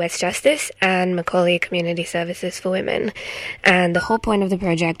Centre West Justice and Macaulay Community Services for Women. And the whole point of the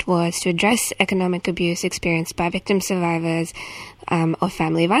project was to address economic abuse experienced by victim survivors of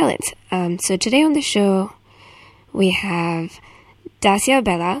family violence. So today on the show, we have Dacia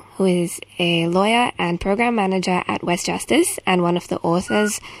Bella, who is a lawyer and program manager at West Justice and one of the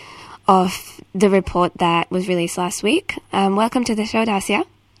authors of the report that was released last week. Welcome to the show, Dacia.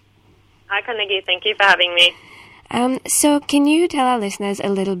 Hi, Carnegie. Thank you for having me. So can you tell our listeners a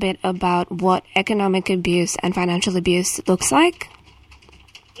little bit about what economic abuse and financial abuse looks like?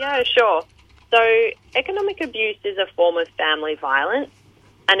 Yeah, sure. So economic abuse is a form of family violence,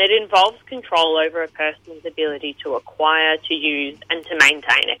 and it involves control over a person's ability to acquire, to use, and to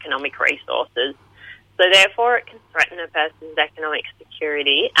maintain economic resources. So therefore, it can threaten a person's economic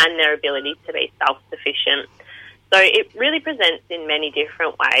security and their ability to be self-sufficient. So it really presents in many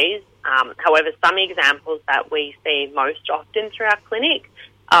different ways. However, some examples that we see most often through our clinic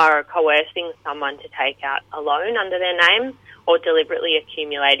are coercing someone to take out a loan under their name, or deliberately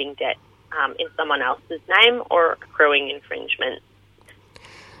accumulating debt in someone else's name, or accruing infringement.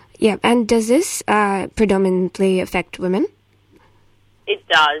 Yeah, and does this predominantly affect women? It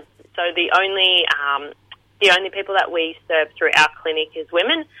does. So the only people that we serve through our clinic is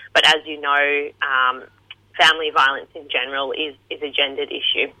women, but as you know, family violence in general is a gendered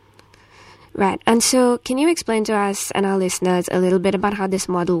issue. Right. And so can you explain to us and our listeners a little bit about how this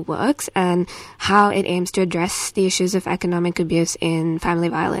model works and how it aims to address the issues of economic abuse in family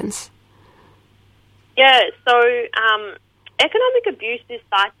violence? Yeah, so economic abuse is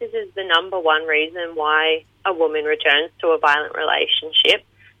cited as the number one reason why a woman returns to a violent relationship.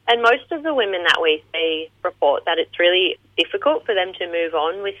 And most of the women that we see report that it's really difficult for them to move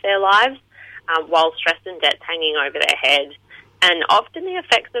on with their lives while stress and debt's hanging over their head. And often the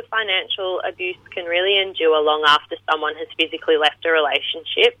effects of financial abuse can really endure long after someone has physically left a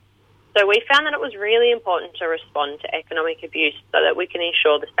relationship. So we found that it was really important to respond to economic abuse so that we can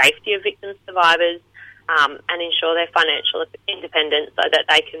ensure the safety of victim survivors and ensure their financial independence so that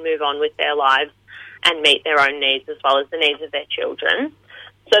they can move on with their lives and meet their own needs as well as the needs of their children.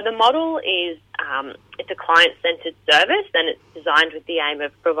 So the model is it's a client-centred service, and it's designed with the aim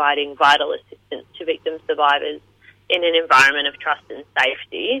of providing vital assistance to victim survivors in an environment of trust and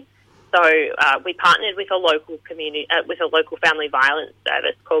safety. So we partnered with a local family violence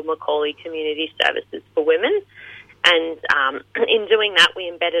service called Macaulay Community Services for Women, and in doing that, we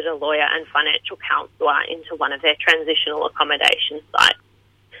embedded a lawyer and financial counsellor into one of their transitional accommodation sites.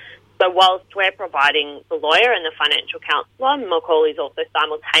 So whilst we're providing the lawyer and the financial counsellor, Macaulay's also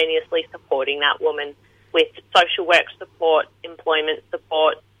simultaneously supporting that woman with social work support, employment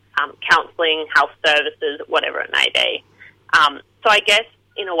support, counselling, health services, whatever it may be. So I guess,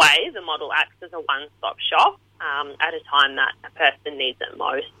 in a way, the model acts as a one-stop shop at a time that a person needs it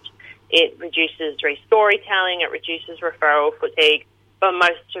most. It reduces storytelling, it reduces referral fatigue, but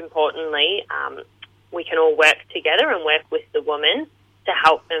most importantly, we can all work together and work with the woman to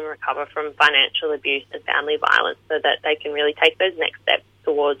help them recover from financial abuse and family violence so that they can really take those next steps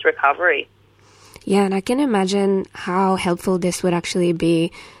towards recovery. Yeah, and I can imagine how helpful this would actually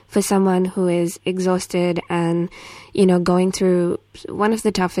be for someone who is exhausted and, going through one of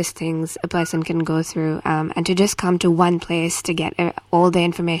the toughest things a person can go through, and to just come to one place to get all the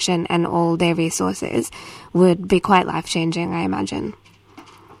information and all their resources would be quite life-changing, I imagine.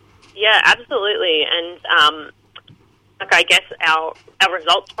 Yeah, absolutely. And I guess our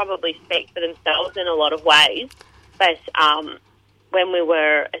results probably speak for themselves in a lot of ways, but when we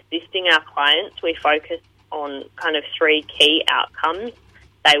were assisting our clients, we focused on kind of three key outcomes.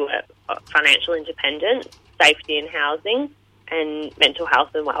 They were financial independence, safety in housing, and mental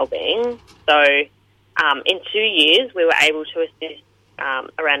health and wellbeing. So in 2 years, we were able to assist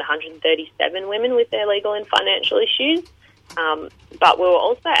around 137 women with their legal and financial issues, but we were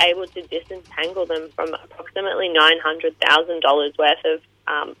also able to disentangle them from approximately $900,000 worth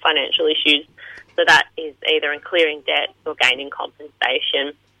of financial issues. So that is either in clearing debts or gaining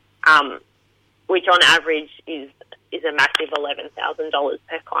compensation, which on average is a massive $11,000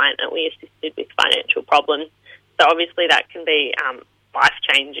 per client that we assisted with financial problems. So obviously that can be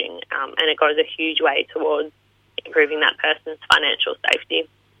life-changing, and it goes a huge way towards improving that person's financial safety.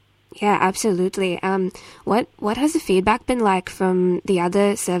 Yeah, absolutely. What has the feedback been like from the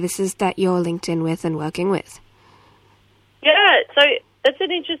other services that you're linked in with and working with? Yeah, so that's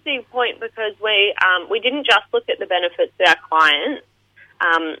an interesting point because we didn't just look at the benefits to our clients.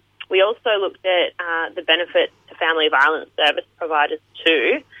 We also looked at the benefits to family violence service providers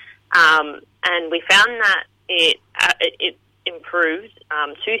too, and we found that it improved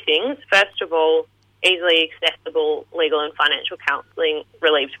two things. First of all, easily accessible legal and financial counselling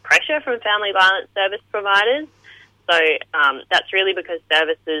relieved pressure from family violence service providers. So that's really because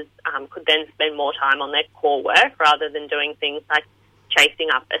services could then spend more time on their core work rather than doing things like chasing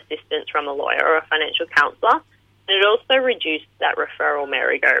up assistance from a lawyer or a financial counsellor. And it also reduced that referral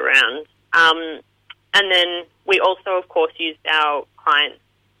merry-go-round. And then we also, of course, used our clients'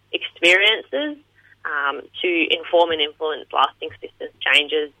 experiences to inform and influence lasting systems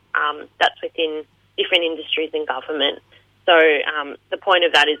changes. That's within different industries and government. So the point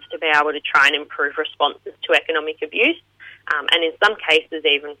of that is to be able to try and improve responses to economic abuse and in some cases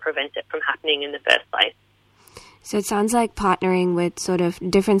even prevent it from happening in the first place. So it sounds like partnering with sort of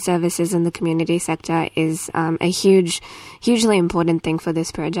different services in the community sector is a hugely important thing for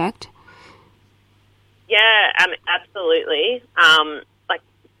this project. Yeah, absolutely.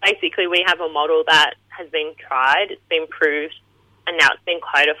 Basically we have a model that has been tried, it's been proved, and now it's been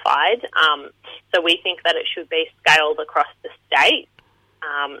codified. So we think that it should be scaled across the state,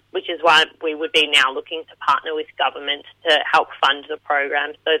 which is why we would be now looking to partner with government to help fund the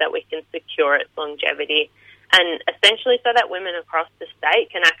program so that we can secure its longevity and essentially so that women across the state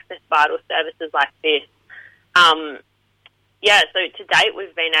can access vital services like this. So to date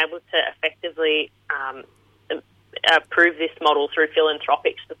we've been able to effectively prove this model through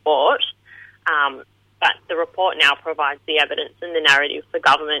philanthropic support. But the report now provides the evidence and the narrative for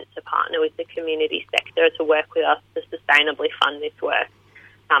government to partner with the community sector to work with us to sustainably fund this work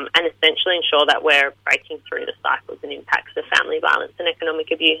and essentially ensure that we're breaking through the cycles and impacts of family violence and economic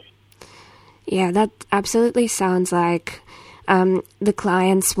abuse. Yeah, that absolutely sounds like the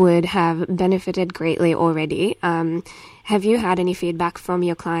clients would have benefited greatly already. Have you had any feedback from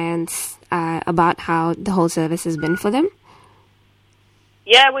your clients about how the whole service has been for them?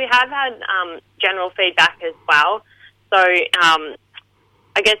 Yeah, we have had general feedback as well. So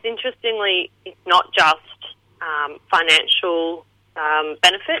I guess interestingly, it's not just financial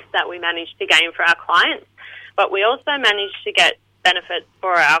benefits that we managed to gain for our clients, but we also managed to get benefits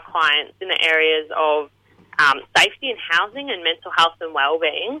for our clients in the areas of safety and housing and mental health and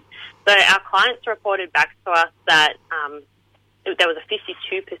wellbeing. So our clients reported back to us that there was a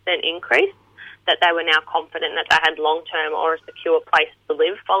 52% increase, that they were now confident that they had long-term or a secure place to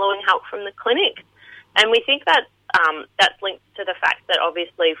live following help from the clinic. And we think that that's linked to the fact that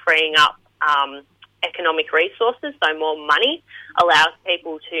obviously freeing up economic resources, so more money, allows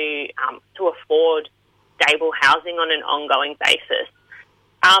people to afford stable housing on an ongoing basis.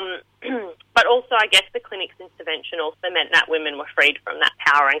 But also, I guess the clinic's intervention also meant that women were freed from that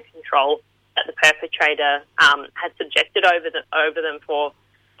power and control that the perpetrator had subjected over them for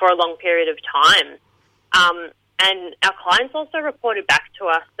a long period of time. And our clients also reported back to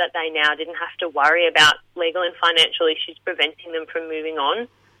us that they now didn't have to worry about legal and financial issues preventing them from moving on,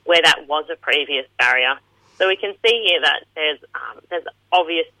 where that was a previous barrier. So we can see here that there's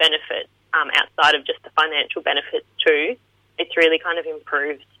obvious benefits outside of just the financial benefits too. It's really kind of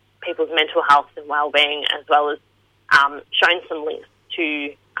improved people's mental health and well-being, as well as shown some links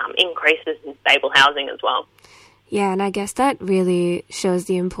to increases in stable housing as well. Yeah, and I guess that really shows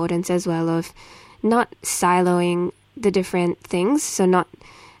the importance as well of not siloing the different things, so not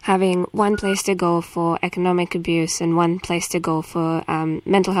having one place to go for economic abuse and one place to go for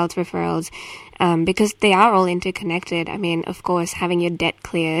mental health referrals, because they are all interconnected. I mean, of course, having your debt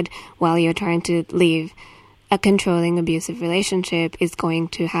cleared while you're trying to leave a controlling, abusive relationship is going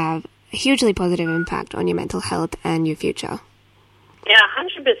to have a hugely positive impact on your mental health and your future. Yeah,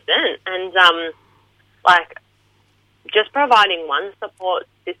 100%. And, just providing one support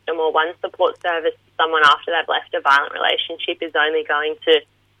system or one support service to someone after they've left a violent relationship is only going to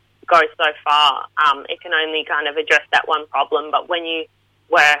go so far. It can only kind of address that one problem, but when you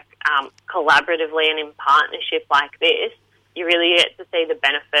work collaboratively and in partnership like this, you really get to see the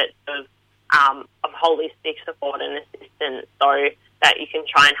benefits of holistic support and assistance, so that you can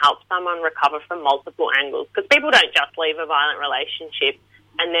try and help someone recover from multiple angles. Because people don't just leave a violent relationship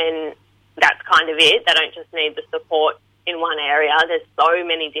and then that's kind of it. They don't just need the support in one area. There's so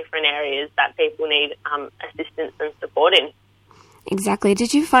many different areas that people need assistance and support in. Exactly.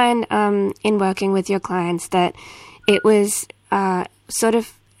 Did you find in working with your clients that it was sort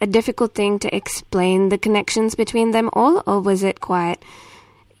of a difficult thing to explain the connections between them all, or was it quite,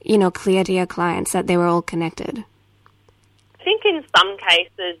 clear to your clients that they were all connected? I think in some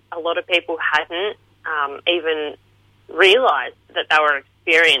cases a lot of people hadn't even realised that they were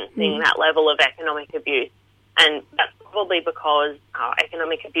experiencing that level of economic abuse, and that's probably because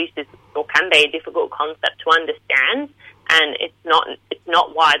economic abuse is or can be a difficult concept to understand, and it's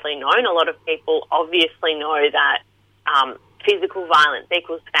not widely known. A lot of people obviously know that physical violence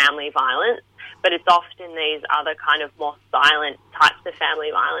equals family violence, but it's often these other kind of more silent types of family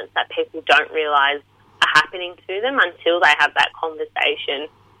violence that people don't realise are happening to them until they have that conversation.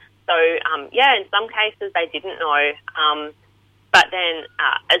 So, in some cases they didn't know, but then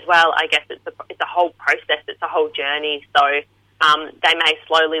as well, I guess it's a whole process, it's a whole journey. So they may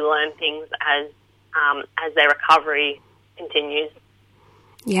slowly learn things as their recovery continues.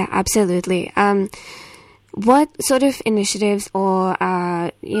 Yeah, absolutely. What sort of initiatives or,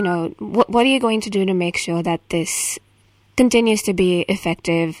 what are you going to do to make sure that this continues to be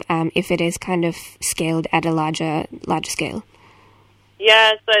effective if it is kind of scaled at a larger scale?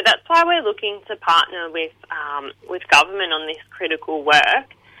 Yeah, so that's why we're looking to partner with government on this critical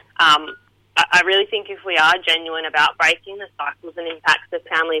work. I really think if we are genuine about breaking the cycles and impacts of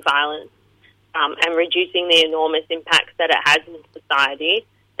family violence and reducing the enormous impacts that it has in society,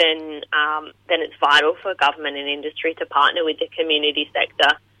 then it's vital for government and industry to partner with the community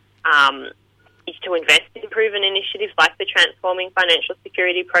sector to invest in proven initiatives like the Transforming Financial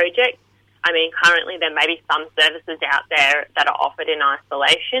Security Project. I mean, currently there may be some services out there that are offered in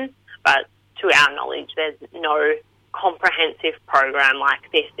isolation, but to our knowledge, there's no comprehensive program like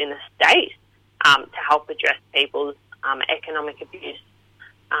this in the state to help address people's economic abuse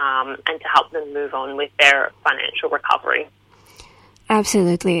and to help them move on with their financial recovery.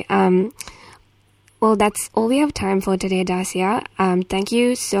 Absolutely. Well, that's all we have time for today, Dacia. Thank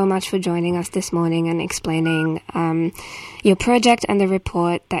you so much for joining us this morning and explaining your project and the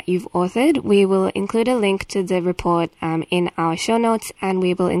report that you've authored. We will include a link to the report in our show notes, and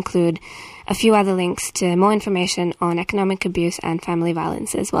we will include a few other links to more information on economic abuse and family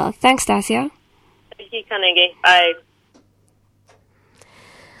violence as well. Thanks, Dacia. Thank you, Carnegie. Bye.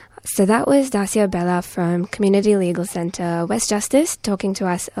 So that was Dacia Bella from Community Legal Centre West Justice talking to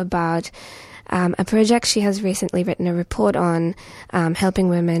us about a project she has recently written a report on, helping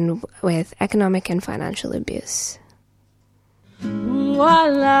women with economic and financial abuse.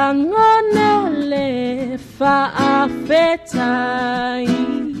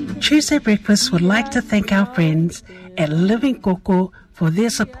 Tuesday Breakfast would like to thank our friends at Living Koko for their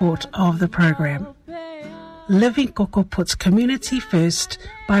support of the program. Living Koko puts community first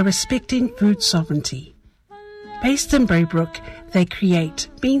by respecting food sovereignty. Based in Braybrook, they create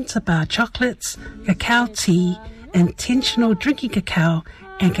bean-to-bar chocolates, cacao tea, intentional drinking cacao,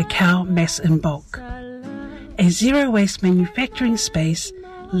 and cacao mass in bulk. A zero-waste manufacturing space,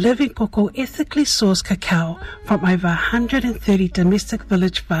 Living Koko ethically sourced cacao from over 130 domestic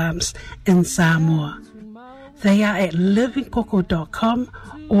village farms in Samoa. They are at livingkoko.com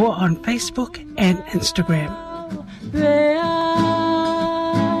or on Facebook and Instagram.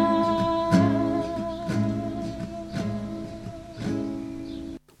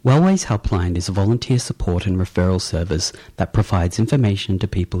 Wellways Helpline is a volunteer support and referral service that provides information to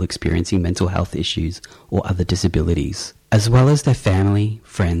people experiencing mental health issues or other disabilities, as well as their family,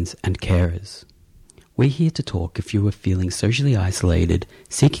 friends and carers. We're here to talk if you are feeling socially isolated,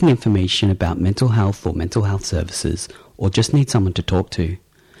 seeking information about mental health or mental health services, or just need someone to talk to.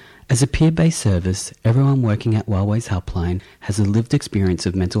 As a peer-based service, everyone working at Wellways Helpline has a lived experience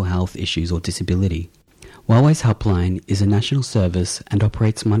of mental health issues or disability. Wellways Helpline is a national service and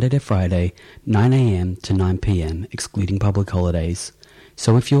operates Monday to Friday, 9 a.m. to 9 p.m, excluding public holidays.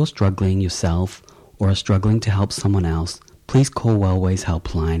 So if you're struggling yourself or are struggling to help someone else, please call Wellways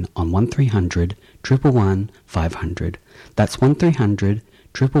Helpline on 1300 111 500. That's 1300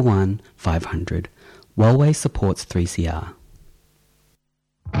 111 500. Wellways supports 3CR.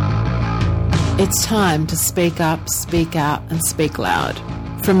 It's time to speak up, speak out and speak loud.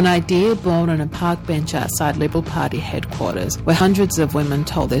 From an idea born on a park bench outside Liberal Party headquarters, where hundreds of women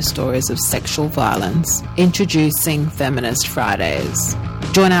told their stories of sexual violence, introducing Feminist Fridays.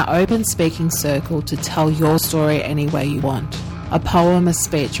 Join our open speaking circle to tell your story any way you want. A poem, a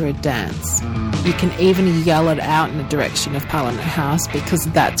speech or a dance. You can even yell it out in the direction of Parliament House because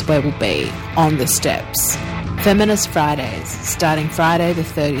that's where we'll be, on the steps. Feminist Fridays, starting Friday the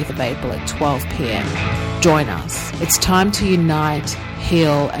 30th of April at 12 p.m. Join us. It's time to unite,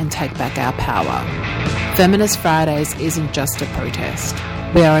 heal and take back our power. Feminist Fridays isn't just a protest.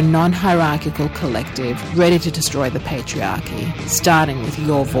 We are a non-hierarchical collective ready to destroy the patriarchy, starting with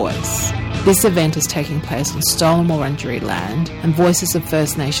your voice. This event is taking place on stolen Wurundjeri land and voices of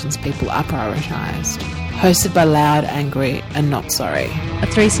First Nations people are prioritised. Hosted by Loud, Angry and Not Sorry. A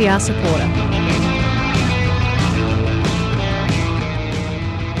 3CR supporter.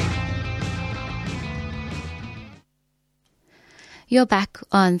 You're back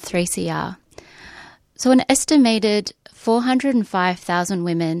on 3CR. So an estimated 405,000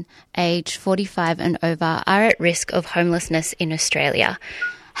 women aged 45 and over are at risk of homelessness in Australia.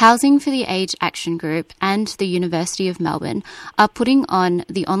 Housing for the Aged Action Group and the University of Melbourne are putting on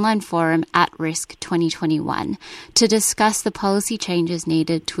the online forum At Risk 2021 to discuss the policy changes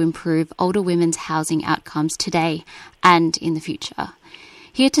needed to improve older women's housing outcomes today and in the future.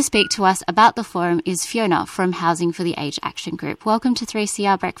 Here to speak to us about the forum is Fiona from Housing for the Aged Action Group. Welcome to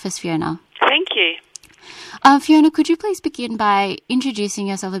 3CR Breakfast, Fiona. Thank you. Fiona, could you please begin by introducing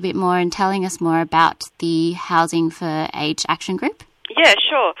yourself a bit more and telling us more about the Housing for Aged Action Group? Yeah,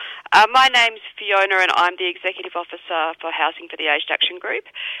 sure. My name's Fiona and I'm the Executive Officer for Housing for the Aged Action Group.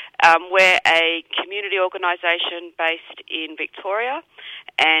 We're a community organisation based in Victoria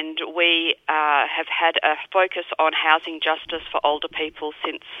and we have had a focus on housing justice for older people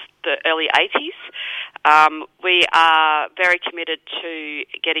since the early 80s. We are very committed to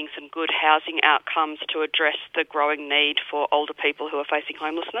getting some good housing outcomes to address the growing need for older people who are facing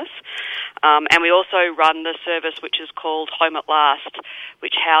homelessness. And we also run the service which is called Home at Last,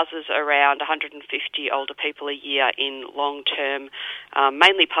 which houses around 150 older people a year in long-term,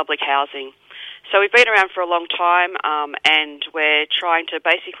 mainly public housing. So we've been around for a long time, and we're trying to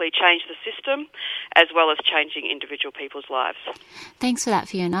basically change the system as well as changing individual people's lives. Thanks for that,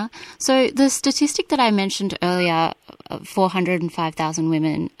 Fiona. So the statistic that I mentioned earlier, 405,000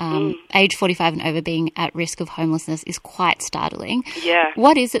 women aged 45 and over being at risk of homelessness, is quite startling. Yeah.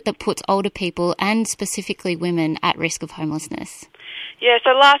 What is it that puts older people and specifically women at risk of homelessness? Yeah,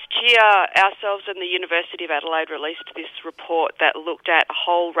 so last year, ourselves and the University of Adelaide released this report that looked at a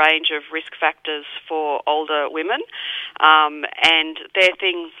whole range of risk factors for older women, and they're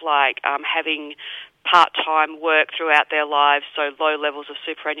things like having part-time work throughout their lives, so low levels of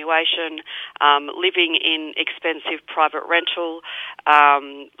superannuation, living in expensive private rental,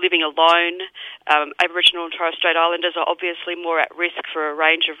 living alone. Aboriginal and Torres Strait Islanders are obviously more at risk for a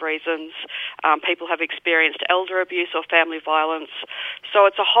range of reasons. People have experienced elder abuse or family violence. So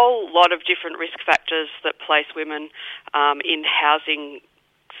it's a whole lot of different risk factors that place women in housing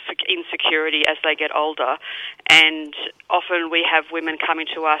insecurity as they get older. And often we have women coming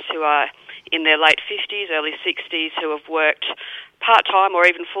to us who are in their late 50s, early 60s, who have worked part-time or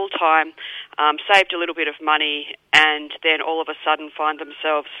even full-time, saved a little bit of money, and then all of a sudden find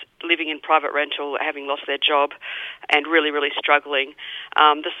themselves living in private rental, having lost their job, and really, really struggling.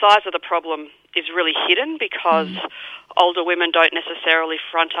 The size of the problem is really hidden because older women don't necessarily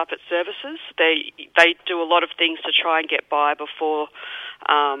front up at services. They do a lot of things to try and get by before,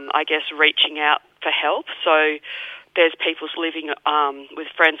 I guess, reaching out for help. So there's people living with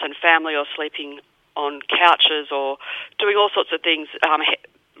friends and family or sleeping on couches or doing all sorts of things.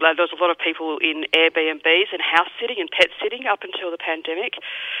 There's a lot of people in Airbnbs and house sitting and pet sitting up until the pandemic.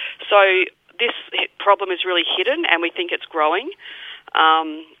 So this problem is really hidden and we think it's growing.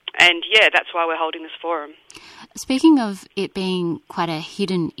 And yeah, that's why we're holding this forum. Speaking of it being quite a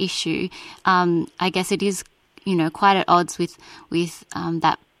hidden issue, I guess it is, quite at odds with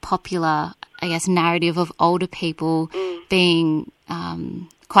that popular, I guess, narrative of older people being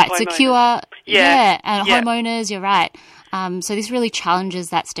quite homeowners. Secure. Yeah. And homeowners, you're right. So this really challenges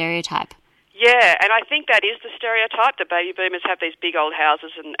that stereotype. Yeah, and I think that is the stereotype, that baby boomers have these big old houses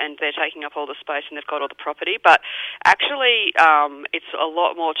and they're taking up all the space and they've got all the property. But actually, it's a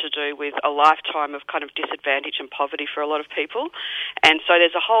lot more to do with a lifetime of kind of disadvantage and poverty for a lot of people. And so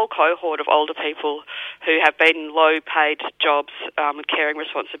there's a whole cohort of older people who have been in low-paid jobs with caring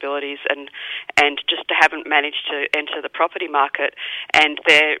responsibilities and just haven't managed to enter the property market. And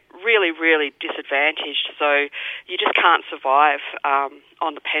they're really, really disadvantaged. So you just can't survive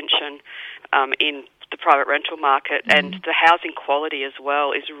on the pension in the private rental market, and the housing quality as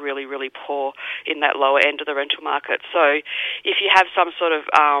well is really, really poor in that lower end of the rental market. So if you have some sort of,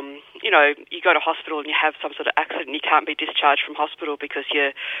 you go to hospital and you have some sort of accident and you can't be discharged from hospital because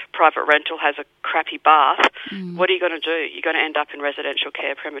your private rental has a crappy bath, what are you going to do? You're going to end up in residential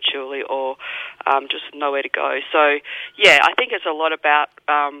care prematurely or just nowhere to go. So, yeah, I think it's a lot about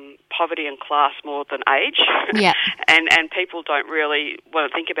poverty and class more than age. Yeah. and people don't really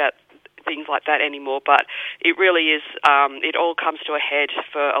want to think about things like that anymore, but it really is, it all comes to a head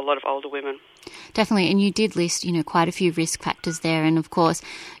for a lot of older women. Definitely, and you did list, quite a few risk factors there, and of course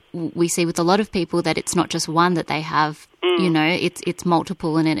we see with a lot of people that it's not just one that they have, it's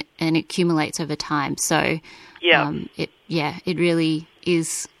multiple and it accumulates over time. So it really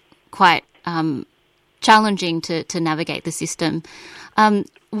is quite challenging to navigate the system.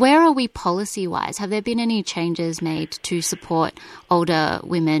 Where are we policy-wise? Have there been any changes made to support older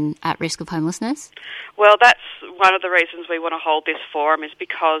women at risk of homelessness? Well, that's one of the reasons we want to hold this forum, is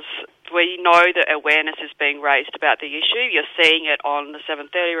because we know that awareness is being raised about the issue. You're seeing it on the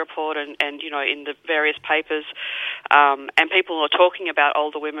 7:30 report and in the various papers, and people are talking about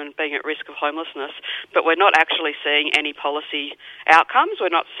older women being at risk of homelessness, but we're not actually seeing any policy outcomes. We're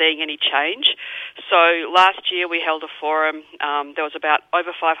not seeing any change. So last year we held a forum. There was about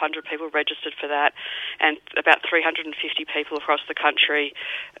over 500 people registered for that, and about 350 people across the country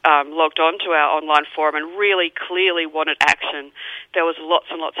logged on to our online forum and really clearly wanted action. There was lots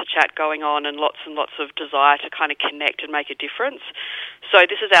and lots of chat going on and lots of desire to kind of connect and make a difference. So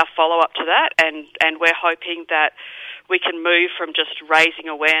this is our follow-up to that, and we're hoping that we can move from just raising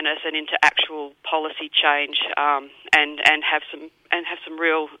awareness and into actual policy change, and have some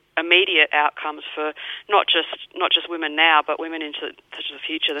real immediate outcomes for not just women now, but women into the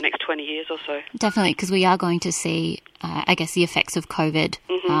future, the next 20 years or so. Definitely, because we are going to see, I guess, the effects of COVID,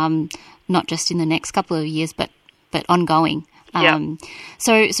 not just in the next couple of years, but ongoing.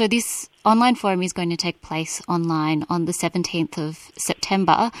 So this online forum is going to take place online on the 17th of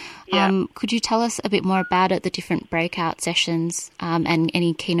September. Could you tell us a bit more about it, the different breakout sessions and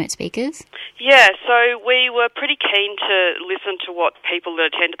any keynote speakers? Yeah, so we were pretty keen to listen to what people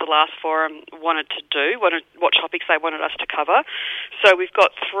that attended the last forum wanted to do, what topics they wanted us to cover. So we've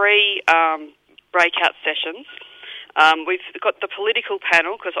got 3 breakout sessions. We've got the political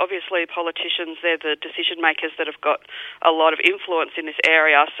panel, because obviously politicians, they're the decision makers that have got a lot of influence in this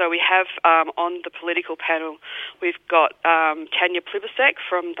area. So we have on the political panel, we've got Tanya Plibersek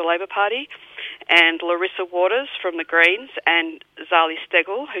from the Labor Party and Larissa Waters from the Greens and Zali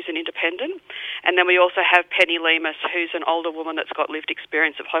Steggall, who's an independent. And then we also have Penny Lemus, who's an older woman that's got lived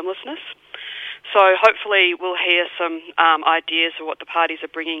experience of homelessness. So hopefully we'll hear some ideas of what the parties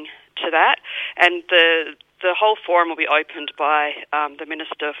are bringing to that. And the whole forum will be opened by the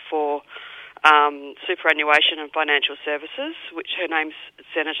Minister for Superannuation and Financial Services, which her name's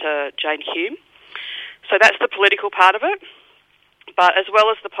Senator Jane Hume. So that's the political part of it. But as well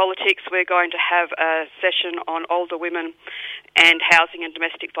as the politics, we're going to have a session on older women and housing and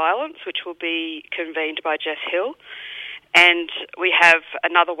domestic violence, which will be convened by Jess Hill. And we have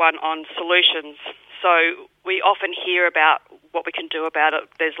another one on solutions. So we often hear about what we can do about it.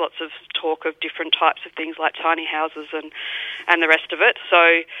 There's lots of talk of different types of things like tiny houses and the rest of it.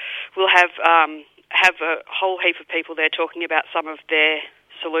 So we'll have a whole heap of people there talking about some of their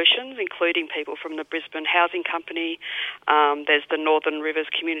solutions, including people from the Brisbane Housing Company. There's the Northern Rivers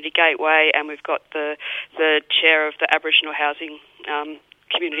Community Gateway, and we've got the chair of the Aboriginal Housing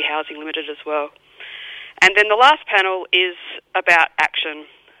Community Housing Limited as well. And then the last panel is about action.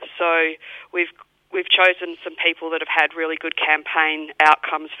 So we've chosen some people that have had really good campaign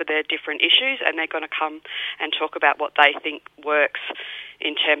outcomes for their different issues, and they're going to come and talk about what they think works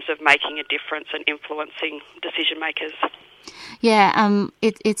in terms of making a difference and influencing decision makers. Yeah,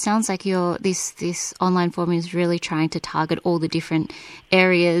 it sounds like this online forum is really trying to target all the different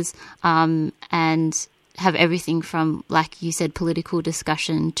areas and have everything from, like you said, political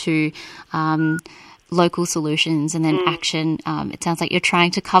discussion to local solutions and then action. It sounds like you're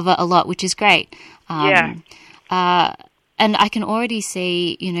trying to cover a lot, which is great. And I can already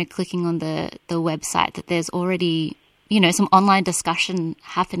see, clicking on the website that there's already, some online discussion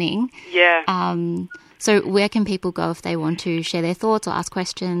happening. Yeah. So where can people go if they want to share their thoughts or ask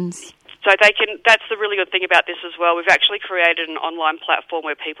questions? So that's the really good thing about this as well. We've actually created an online platform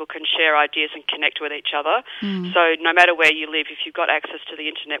where people can share ideas and connect with each other. So no matter where you live, if you've got access to the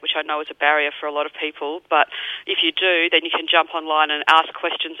internet, which I know is a barrier for a lot of people, but if you do, then you can jump online and ask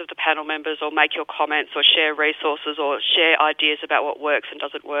questions of the panel members or make your comments or share resources or share ideas about what works and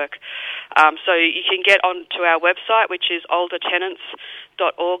doesn't work. So you can get onto our website, which is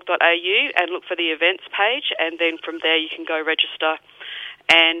oldertenants.org.au, and look for the events page, and then from there you can go register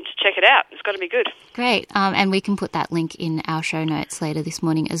and check it out. It's going to be good. Great. And we can put that link in our show notes later this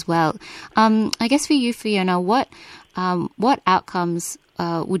morning as well. I guess for you, Fiona, what outcomes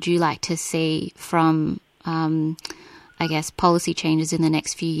would you like to see from, policy changes in the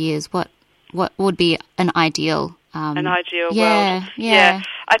next few years? What would be an ideal an ideal world? Yeah.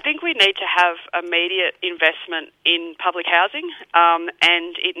 I think we need to have immediate investment in public housing,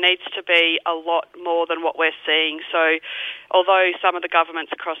 and it needs to be a lot more than what we're seeing. So although some of the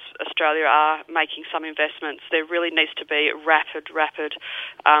governments across Australia are making some investments, there really needs to be rapid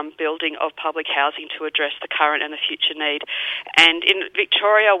building of public housing to address the current and the future need. And in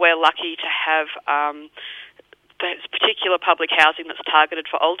Victoria, we're lucky to have there's particular public housing that's targeted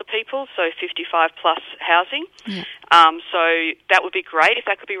for older people, so 55 plus housing. Yeah. So that would be great if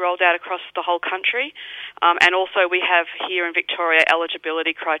that could be rolled out across the whole country. And also we have here in Victoria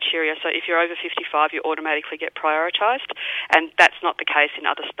eligibility criteria, so if you're over 55 you automatically get prioritised, and that's not the case in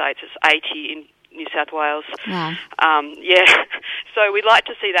other states. It's 80 in New South Wales. Wow. So we'd like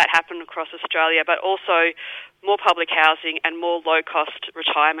to see that happen across Australia, but also more public housing and more low-cost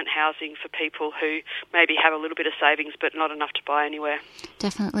retirement housing for people who maybe have a little bit of savings but not enough to buy anywhere.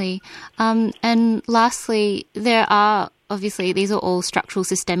 Definitely. And lastly, there are, obviously, these are all structural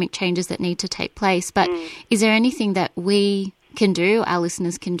systemic changes that need to take place, but is there anything that we can do, our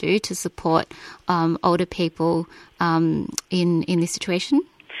listeners can do, to support older people in this situation?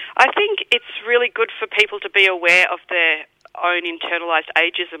 I think it's really good for people to be aware of their own internalised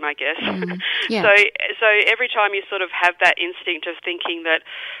ageism, I guess. Yeah. So every time you sort of have that instinct of thinking that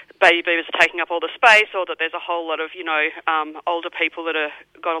baby boomers are taking up all the space, or that there's a whole lot of, older people that are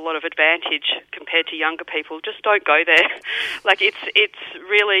got a lot of advantage compared to younger people, just don't go there. Like it's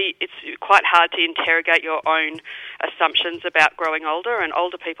quite hard to interrogate your own assumptions about growing older, and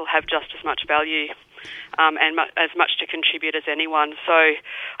older people have just as much value and as much to contribute as anyone. So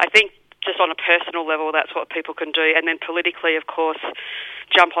I think just on a personal level, that's what people can do. And then politically, of course,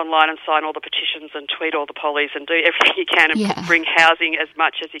 jump online and sign all the petitions and tweet all the pollies and do everything you can and bring housing as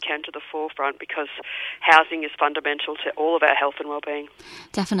much as you can to the forefront, because housing is fundamental to all of our health and well-being.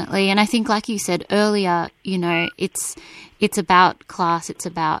 Definitely. And I think, like you said earlier, you know, it's about class, it's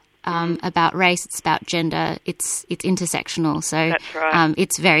about race, it's about gender, it's intersectional. So that's right.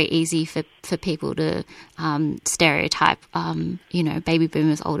 It's very easy for people to stereotype, you know, baby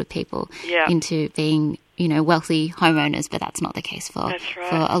boomers, older people into being, you know, wealthy homeowners, but that's not the case for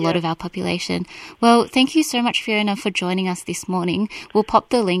a lot of our population. Well, thank you so much, Fiona, for joining us this morning. We'll pop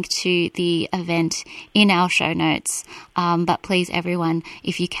the link to the event in our show notes, but please, everyone,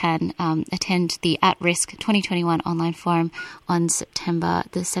 if you can, attend the At Risk 2021 online forum on September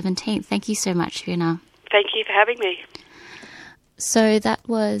the 17th. Thank you so much, Fiona. Thank you for having me. So that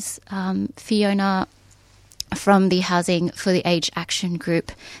was Fiona from the Housing for the Aged Action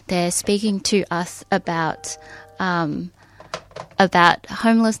Group. They're speaking to us about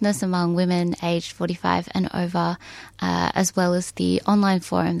homelessness among women aged 45 and over, as well as the online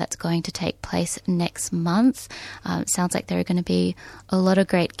forum that's going to take place next month. It sounds like there are going to be a lot of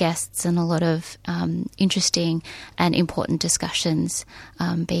great guests and a lot of interesting and important discussions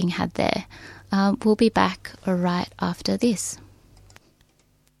being had there. We'll be back right after this.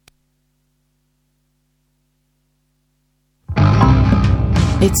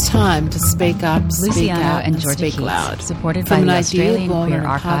 It's time to speak up, speak Luciano out, and and Georgia speak Keats, loud. supported From by the an Australian ideal Queer born on a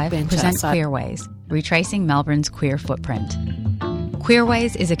park Archive, bench present outside- Queerways, retracing Melbourne's queer footprint.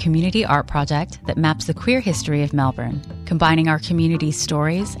 Queerways is a community art project that maps the queer history of Melbourne, combining our community's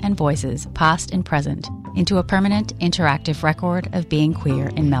stories and voices, past and present, into a permanent, interactive record of being queer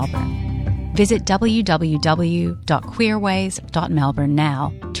in Melbourne. Visit www.queerways.melbourne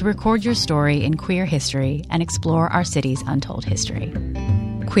now to record your story in queer history and explore our city's untold history.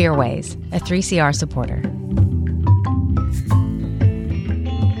 Queerways, a 3CR supporter.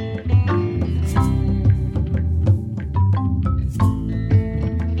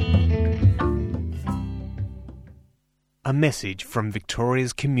 A message from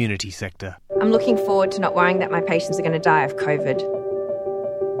Victoria's community sector. I'm looking forward to not worrying that my patients are going to die of COVID.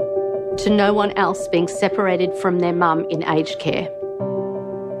 To no one else being separated from their mum in aged care.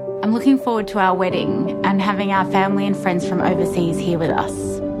 I'm looking forward to our wedding and having our family and friends from overseas here with us.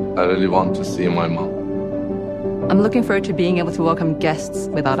 I really want to see my mum. I'm looking forward to being able to welcome guests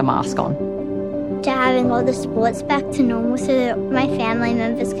without a mask on. To having all the sports back to normal so that my family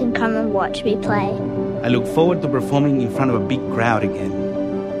members can come and watch me play. I look forward to performing in front of a big crowd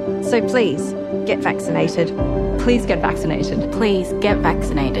again. So please, get vaccinated. Please get vaccinated. Please get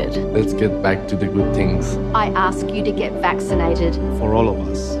vaccinated. Let's get back to the good things. I ask you to get vaccinated. For all of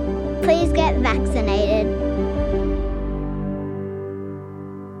us. Please get vaccinated.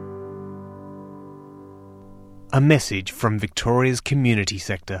 A message from Victoria's community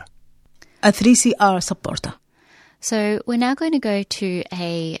sector. A 3CR supporter. So we're now going to go to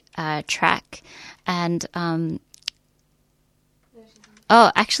a track and...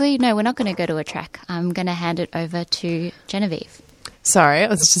 actually, no, we're not going to go to a track. I'm going to hand it over to Genevieve. Sorry, I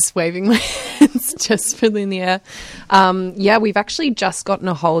was just waving my hands just for Linnea. We've actually just gotten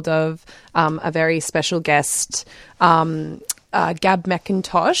a hold of a very special guest, Gab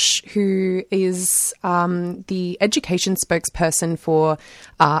McIntosh, who is the education spokesperson for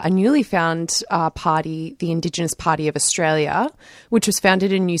a newly found party, the Indigenous Party of Australia, which was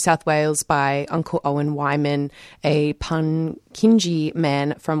founded in New South Wales by Uncle Owen Wyman, a Punkinji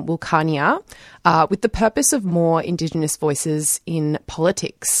man from Wilcannia, with the purpose of more Indigenous voices in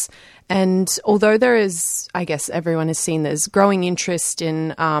politics. And although there is, I guess everyone has seen there's growing interest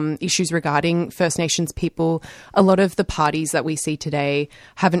in issues regarding First Nations people, a lot of the parties that we see today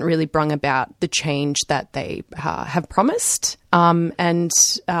haven't really brung about the change that they have promised. And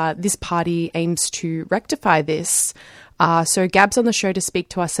this party aims to rectify this. So Gab's on the show to speak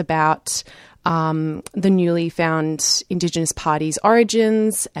to us about the newly found Indigenous Party's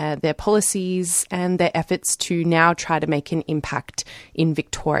origins, their policies, and their efforts to now try to make an impact in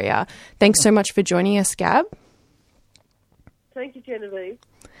Victoria. Thanks so much for joining us, Gab. Thank you, Genevieve.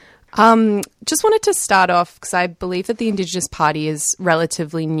 Just wanted to start off, because I believe that the Indigenous Party is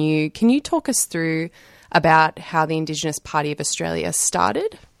relatively new. Can you talk us through about how the Indigenous Party of Australia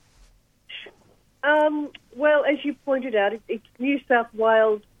started? Well, as you pointed out, it's New South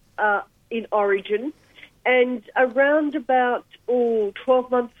Wales in origin, and around about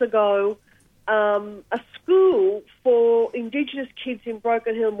 12 months ago, a school for Indigenous kids in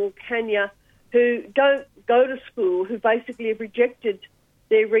Broken Hill, Wilcannia, who don't go to school, who basically have rejected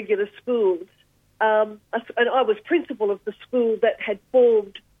their regular schools, and I was principal of the school that had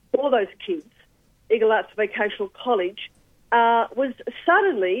formed for those kids, Eagle Arts Vocational College, was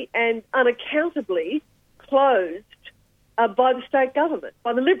suddenly and unaccountably closed by the state government,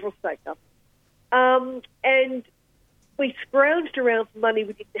 by the Liberal state government. And we scrounged around for money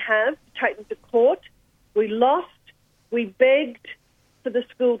we didn't have to take them to court. We lost. We begged for the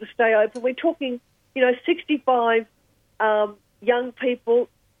school to stay open. We're talking, 65 young people,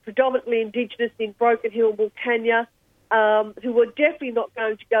 predominantly Indigenous in Broken Hill, Wilcannia, who were definitely not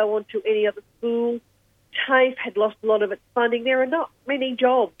going to go on to any other school. TAFE had lost a lot of its funding. There are not many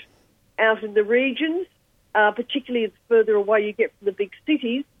jobs out in the regions, particularly the further away you get from the big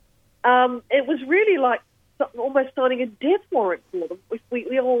cities. It was really like almost signing a death warrant for them.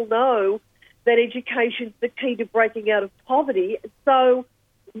 We all know that education is the key to breaking out of poverty. So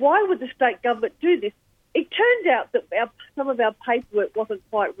why would the state government do this? It turned out that some of our paperwork wasn't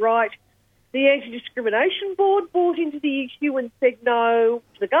quite right. The Anti-Discrimination Board bought into the issue and said no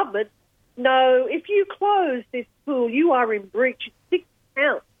to the government. No, if you close this school, you are in breach of 6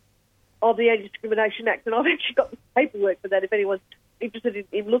 counts of the Anti-Discrimination Act. And I've actually got the paperwork for that if anyone's interested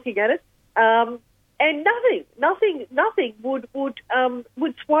in looking at it. And nothing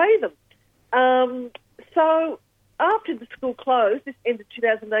would sway them. So after the school closed, this ended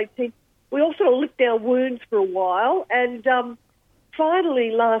 2018, we all sort of licked our wounds for a while. And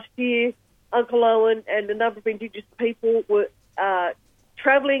finally last year, Uncle Owen and a number of Indigenous people were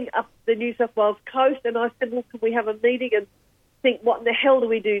travelling up the New South Wales coast, and I said, well, can we have a meeting and think, what in the hell do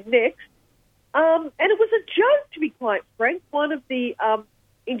we do next? And it was a joke, to be quite frank. One of the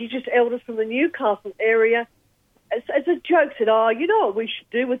Indigenous elders from the Newcastle area, as a joke, said, you know what we should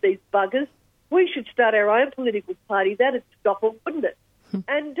do with these buggers? We should start our own political party. That'd stop them, wouldn't it?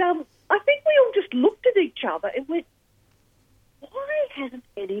 And I think we all just looked at each other and went, why hasn't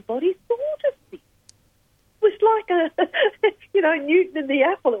anybody thought of this? It was like Newton and the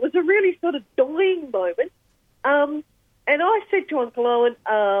apple. It was a really sort of dying moment. And I said to Uncle Owen,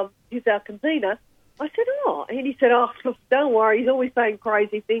 who's our convener, I said, and he said, don't worry, he's always saying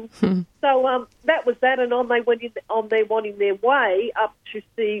crazy things. So that was that, and on they went wanting their way up to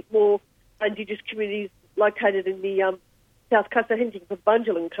see more Indigenous communities located in the South Coast, so heading for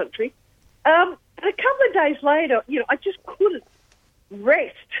Bunjalung country. And a couple of days later, I just couldn't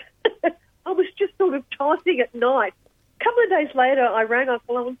rest. I was just sort of tossing at night. A couple of days later, I rang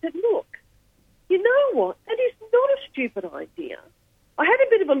Uncle Owen and said, look, you know what? That is not a stupid idea. I had a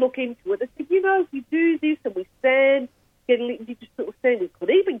bit of a look into it. I said, if we do this and we get Indigenous people stand, we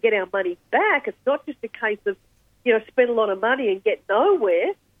could even get our money back. It's not just a case of, spend a lot of money and get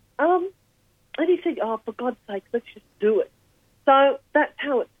nowhere. And he said, for God's sake, let's just do it. So that's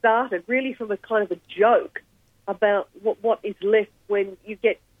how it started, really from a kind of a joke about what is left when you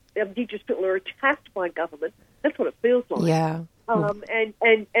get Indigenous people are attacked by government. That's what it feels like. Yeah.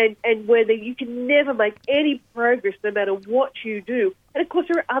 And whether you can never make any progress no matter what you do. And, of course,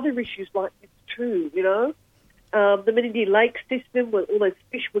 there are other issues like this too, the Menindee Lake system where all those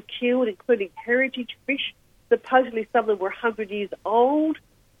fish were killed, including heritage fish. Supposedly some of them were 100 years old,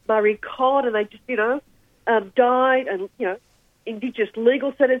 Murray cod, and they just, died. And, Indigenous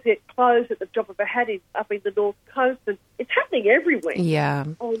legal centres get closed at the drop of a hat up in the North Coast. And it's happening everywhere. Yeah.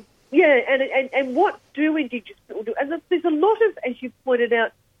 And what do Indigenous people do? And there's a lot of, as you pointed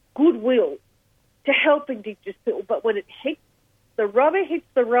out, goodwill to help Indigenous people. But when the rubber hits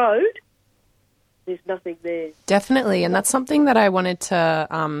the road, there's nothing there. Definitely, and that's something that I wanted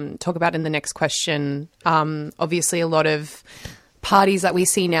to talk about in the next question. Obviously, a lot of parties that we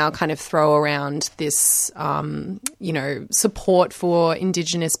see now kind of throw around this, support for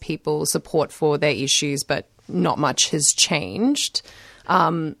Indigenous people, support for their issues, but not much has changed.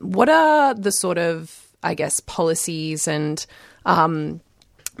 What are the sort of, I guess, policies and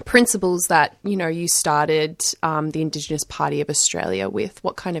principles that, you started the Indigenous Party of Australia with?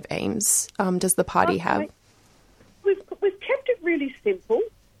 What kind of aims does the party have? We've kept it really simple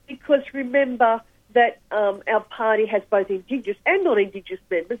because remember that our party has both Indigenous and non-Indigenous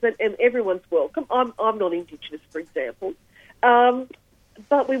members, and everyone's welcome. I'm non-Indigenous, for example.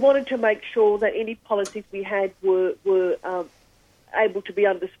 But we wanted to make sure that any policies we had were able to be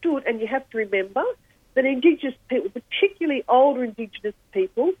understood. And you have to remember that Indigenous people, particularly older Indigenous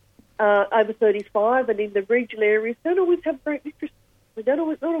people, over 35 and in the regional areas, don't always have great literacy. They're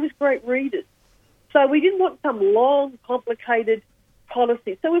not always great readers. So we didn't want some long, complicated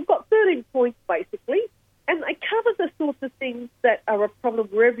policy. So we've got 13 points, basically, and they cover the sorts of things that are a problem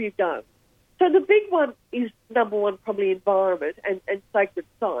wherever you go. So the big one is, number one, probably environment and sacred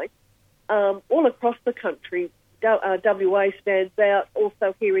sites. All across the country, WA stands out,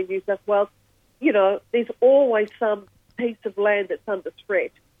 also here in New South Wales. there's always some piece of land that's under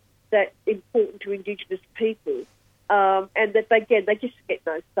threat that's important to Indigenous people, and that they just get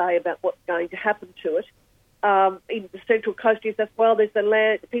no say about what's going to happen to it. In the Central Coast of New South Wales,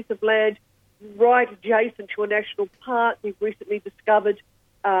 there's a piece of land right adjacent to a national park. We've recently discovered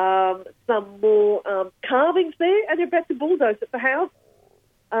some more carvings there, and they're about to bulldoze it for houses.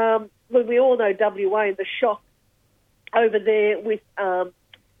 When we all know WA and the shock over there with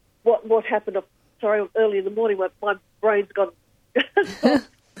what happened. Sorry, early in the morning, my brain's gone.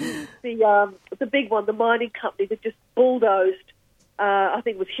 The big one, the mining company that just bulldozed. I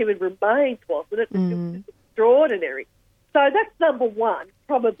think it was human remains, wasn't it? It was extraordinary. So that's number one,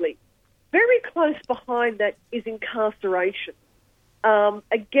 probably. Very close behind that is incarceration.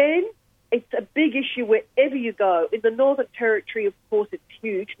 Again, it's a big issue wherever you go. In the Northern Territory, of course, it's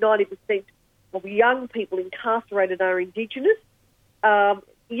huge. 90% of young people incarcerated are Indigenous.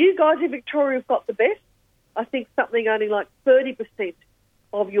 You guys in Victoria have got the best. I think something only like 30%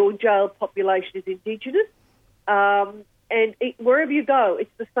 of your jail population is Indigenous. Wherever you go, it's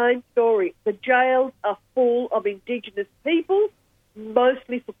the same story. The jails are full of Indigenous people,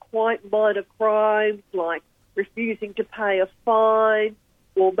 mostly for quite minor crimes like refusing to pay a fine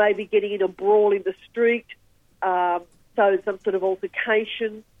or maybe getting in a brawl in the street, so some sort of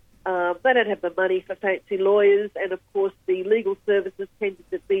altercation. They don't have the money for fancy lawyers, and of course the legal services tend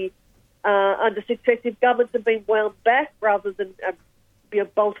to be, under successive governments, have been wound back rather than be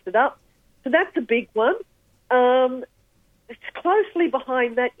bolstered up. So that's a big one. Closely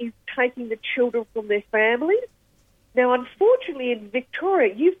behind that is taking the children from their families. Now, unfortunately, in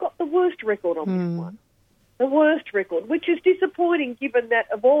Victoria, you've got the worst record on this one. The worst record, which is disappointing given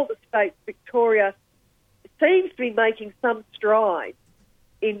that of all the states, Victoria seems to be making some strides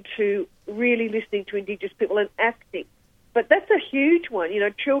into really listening to Indigenous people and acting. But that's a huge one.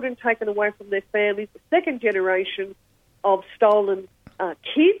 Children taken away from their families, the second generation of stolen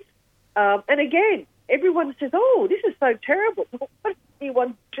kids. And again, everyone says, oh, this is so terrible. What is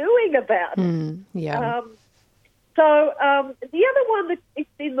anyone doing about it? Yeah. So the other one that is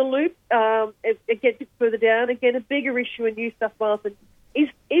in the loop, it gets further down, again, a bigger issue in New South Wales is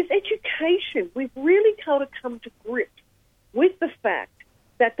education. We've really kind of come to grips with the fact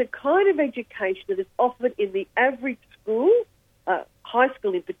that the kind of education that is offered in the average school, high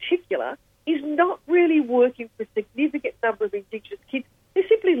school in particular, is not really working for a significant number of Indigenous kids. They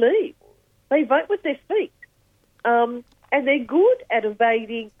simply leave. They vote with their feet. And they're good at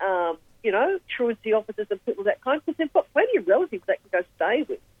evading truancy officers and people of that kind, because they've got plenty of relatives they can go stay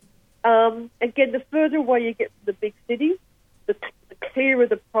with. Again, the further away you get from the big cities, the clearer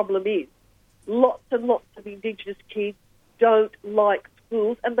the problem is. Lots and lots of Indigenous kids don't like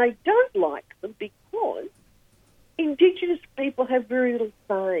schools, and they don't like them because Indigenous people have very little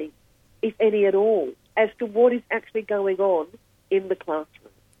say, if any at all, as to what is actually going on in the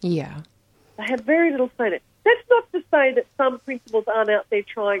classroom. Yeah. They have very little say in it. That's not to say that some principals aren't out there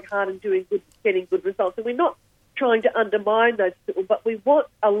trying hard and doing good, getting good results, and we're not trying to undermine those people, but we want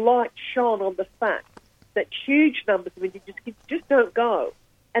a light shone on the fact that huge numbers of Indigenous kids just don't go.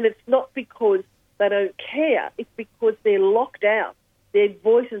 And it's not because they don't care, it's because they're locked out. Their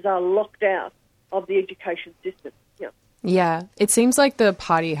voices are locked out of the education system. Yeah. Yeah. It seems like the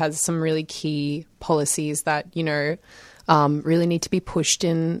party has some really key policies that, really need to be pushed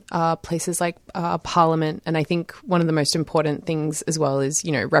in places like Parliament. And I think one of the most important things as well is,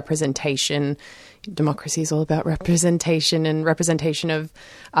 representation. Democracy is all about representation and representation of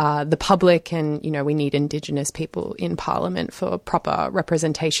the public. And, we need Indigenous people in Parliament for proper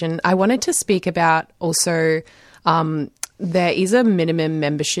representation. I wanted to speak about also there is a minimum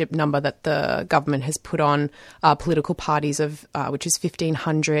membership number that the government has put on political parties of which is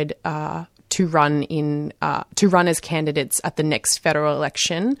 1,500 to run as candidates at the next federal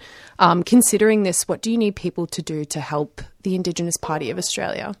election. Considering this, what do you need people to do to help the Indigenous Party of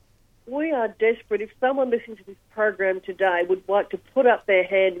Australia? We are desperate. If someone listening to this program today would like to put up their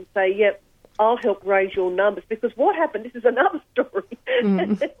hand and say, yep, I'll help raise your numbers, because what happened, this is another story.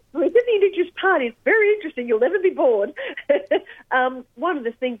 Within the Indigenous Party, it's very interesting. You'll never be bored. One of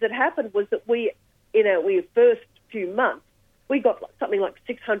the things that happened was that we first few months, we got something like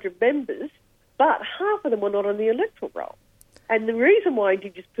 600 members, but half of them were not on the electoral roll. And the reason why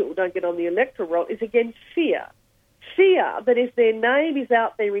Indigenous people don't get on the electoral roll is, again, fear. Fear that if their name is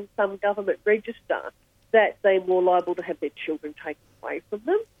out there in some government register, that they're more liable to have their children taken away from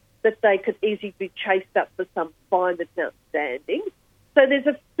them, that they could easily be chased up for some fine that's outstanding. So there's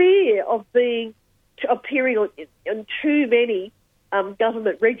a fear of appearing on too many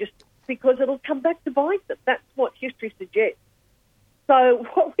government registers, because it'll come back to bite them. That's what history suggests. So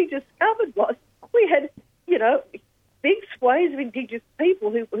what we discovered was we had, big swathes of Indigenous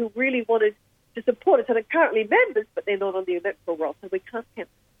people who really wanted to support us and are currently members, but they're not on the electoral roll, so we can't count.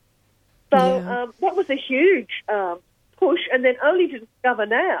 So that was a huge push, and then only to discover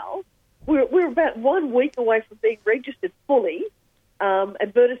now we're about 1 week away from being registered fully.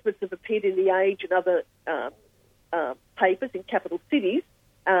 Advertisements have appeared in The Age and other papers in capital cities,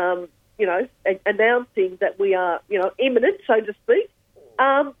 announcing that we are, imminent, so to speak.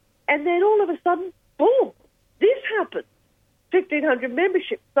 And then all of a sudden, boom, this happened. 1,500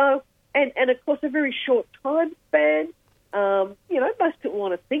 memberships. So, and of course, a very short time span. Most people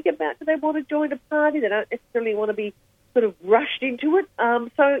want to think about, do they want to join a party? They don't necessarily want to be sort of rushed into it.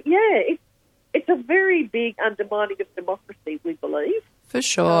 It's a very big undermining of democracy, we believe. For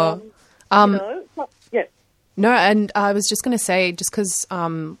sure. Yeah. No, and I was just going to say, just because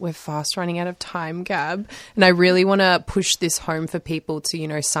we're fast running out of time, Gab, and I really want to push this home for people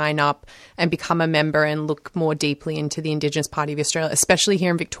to, sign up and become a member and look more deeply into the Indigenous Party of Australia, especially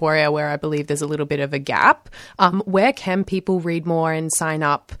here in Victoria, where I believe there's a little bit of a gap. Where can people read more and sign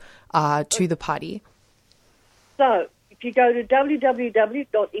up to the party? So, if you go to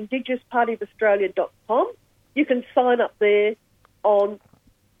www.indigenouspartyofaustralia.com, you can sign up there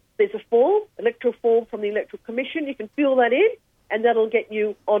there's a form, electoral form from the Electoral Commission. You can fill that in, and that'll get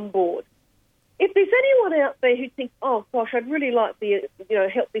you on board. If there's anyone out there who thinks, oh gosh, I'd really like to,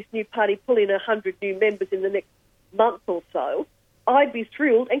 help this new party pull in 100 new members in the next month or so, I'd be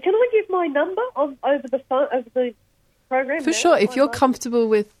thrilled. And can I give my number over the phone, over the program? For sure. If you're comfortable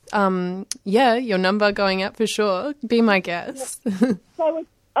with, your number going out, for sure, be my guest. So it's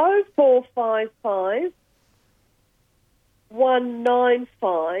 0455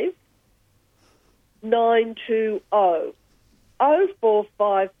 195 920.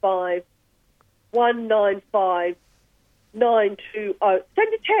 0455 195 920.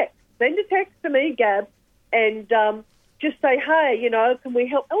 Send a text to me, Gab, and just say, hey, can we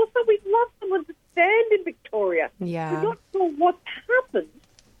help? Also, we'd love someone to stand in Victoria. Yeah. We're not sure what's happened,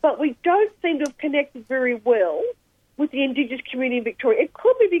 but we don't seem to have connected very well with the Indigenous community in Victoria. It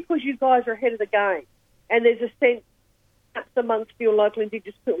could be because you guys are ahead of the game, and there's a sense perhaps amongst your local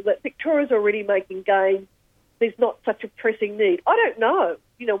Indigenous people that Victoria's already making gains. There's not such a pressing need. I don't know.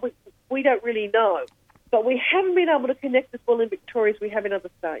 We don't really know. But we haven't been able to connect as well in Victoria as we have in other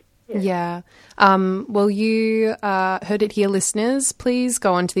states. Yeah. Well, you heard it here, listeners. Please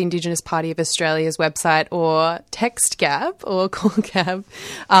go on to the Indigenous Party of Australia's website or text Gab or call Gab.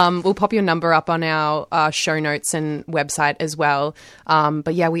 We'll pop your number up on our show notes and website as well.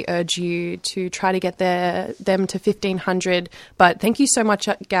 But yeah, we urge you to try to get them to 1,500. But thank you so much,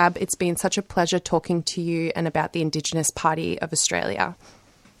 Gab. It's been such a pleasure talking to you and about the Indigenous Party of Australia.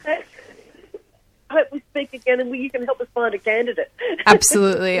 I hope we speak again and you can help us find a candidate.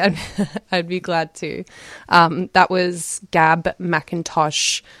 Absolutely. I'd be glad to. That was Gab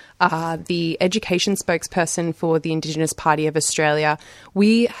McIntosh, the education spokesperson for the Indigenous Party of Australia.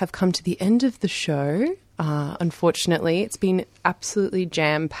 We have come to the end of the show. Unfortunately, it's been absolutely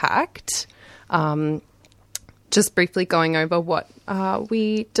jam-packed. Just briefly going over what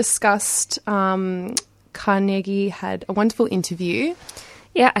we discussed, Carnegie had a wonderful interview.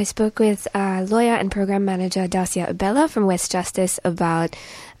 Yeah, I spoke with lawyer and program manager Dacia Abella from West Justice about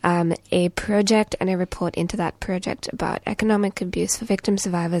a project and a report into that project about economic abuse for victim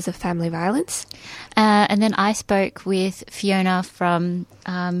survivors of family violence. And then I spoke with Fiona from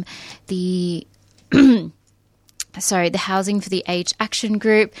the Housing for the Aged Action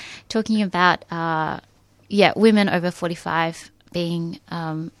Group, talking about women over 45 being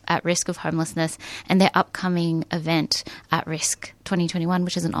at risk of homelessness and their upcoming event, At Risk 2021,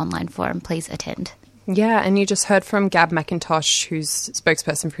 which is an online forum. Please attend. Yeah, and you just heard from Gab McIntosh, who's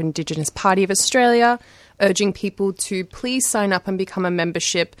spokesperson for Indigenous Party of Australia, urging people to please sign up and become a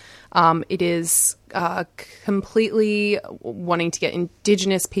membership. It is completely wanting to get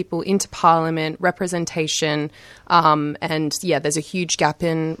Indigenous people into Parliament, representation, and there's a huge gap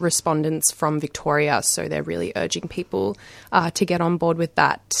in respondents from Victoria, so they're really urging people to get on board with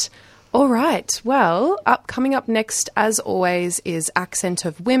that. All right. Well, coming up next, as always, is Accent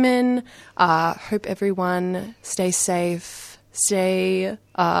of Women. Hope everyone stays safe, stay,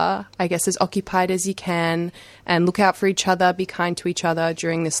 as occupied as you can, and look out for each other, be kind to each other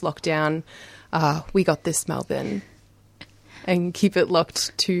during this lockdown. We got this, Melbourne. And keep it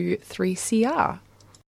locked to 3CR.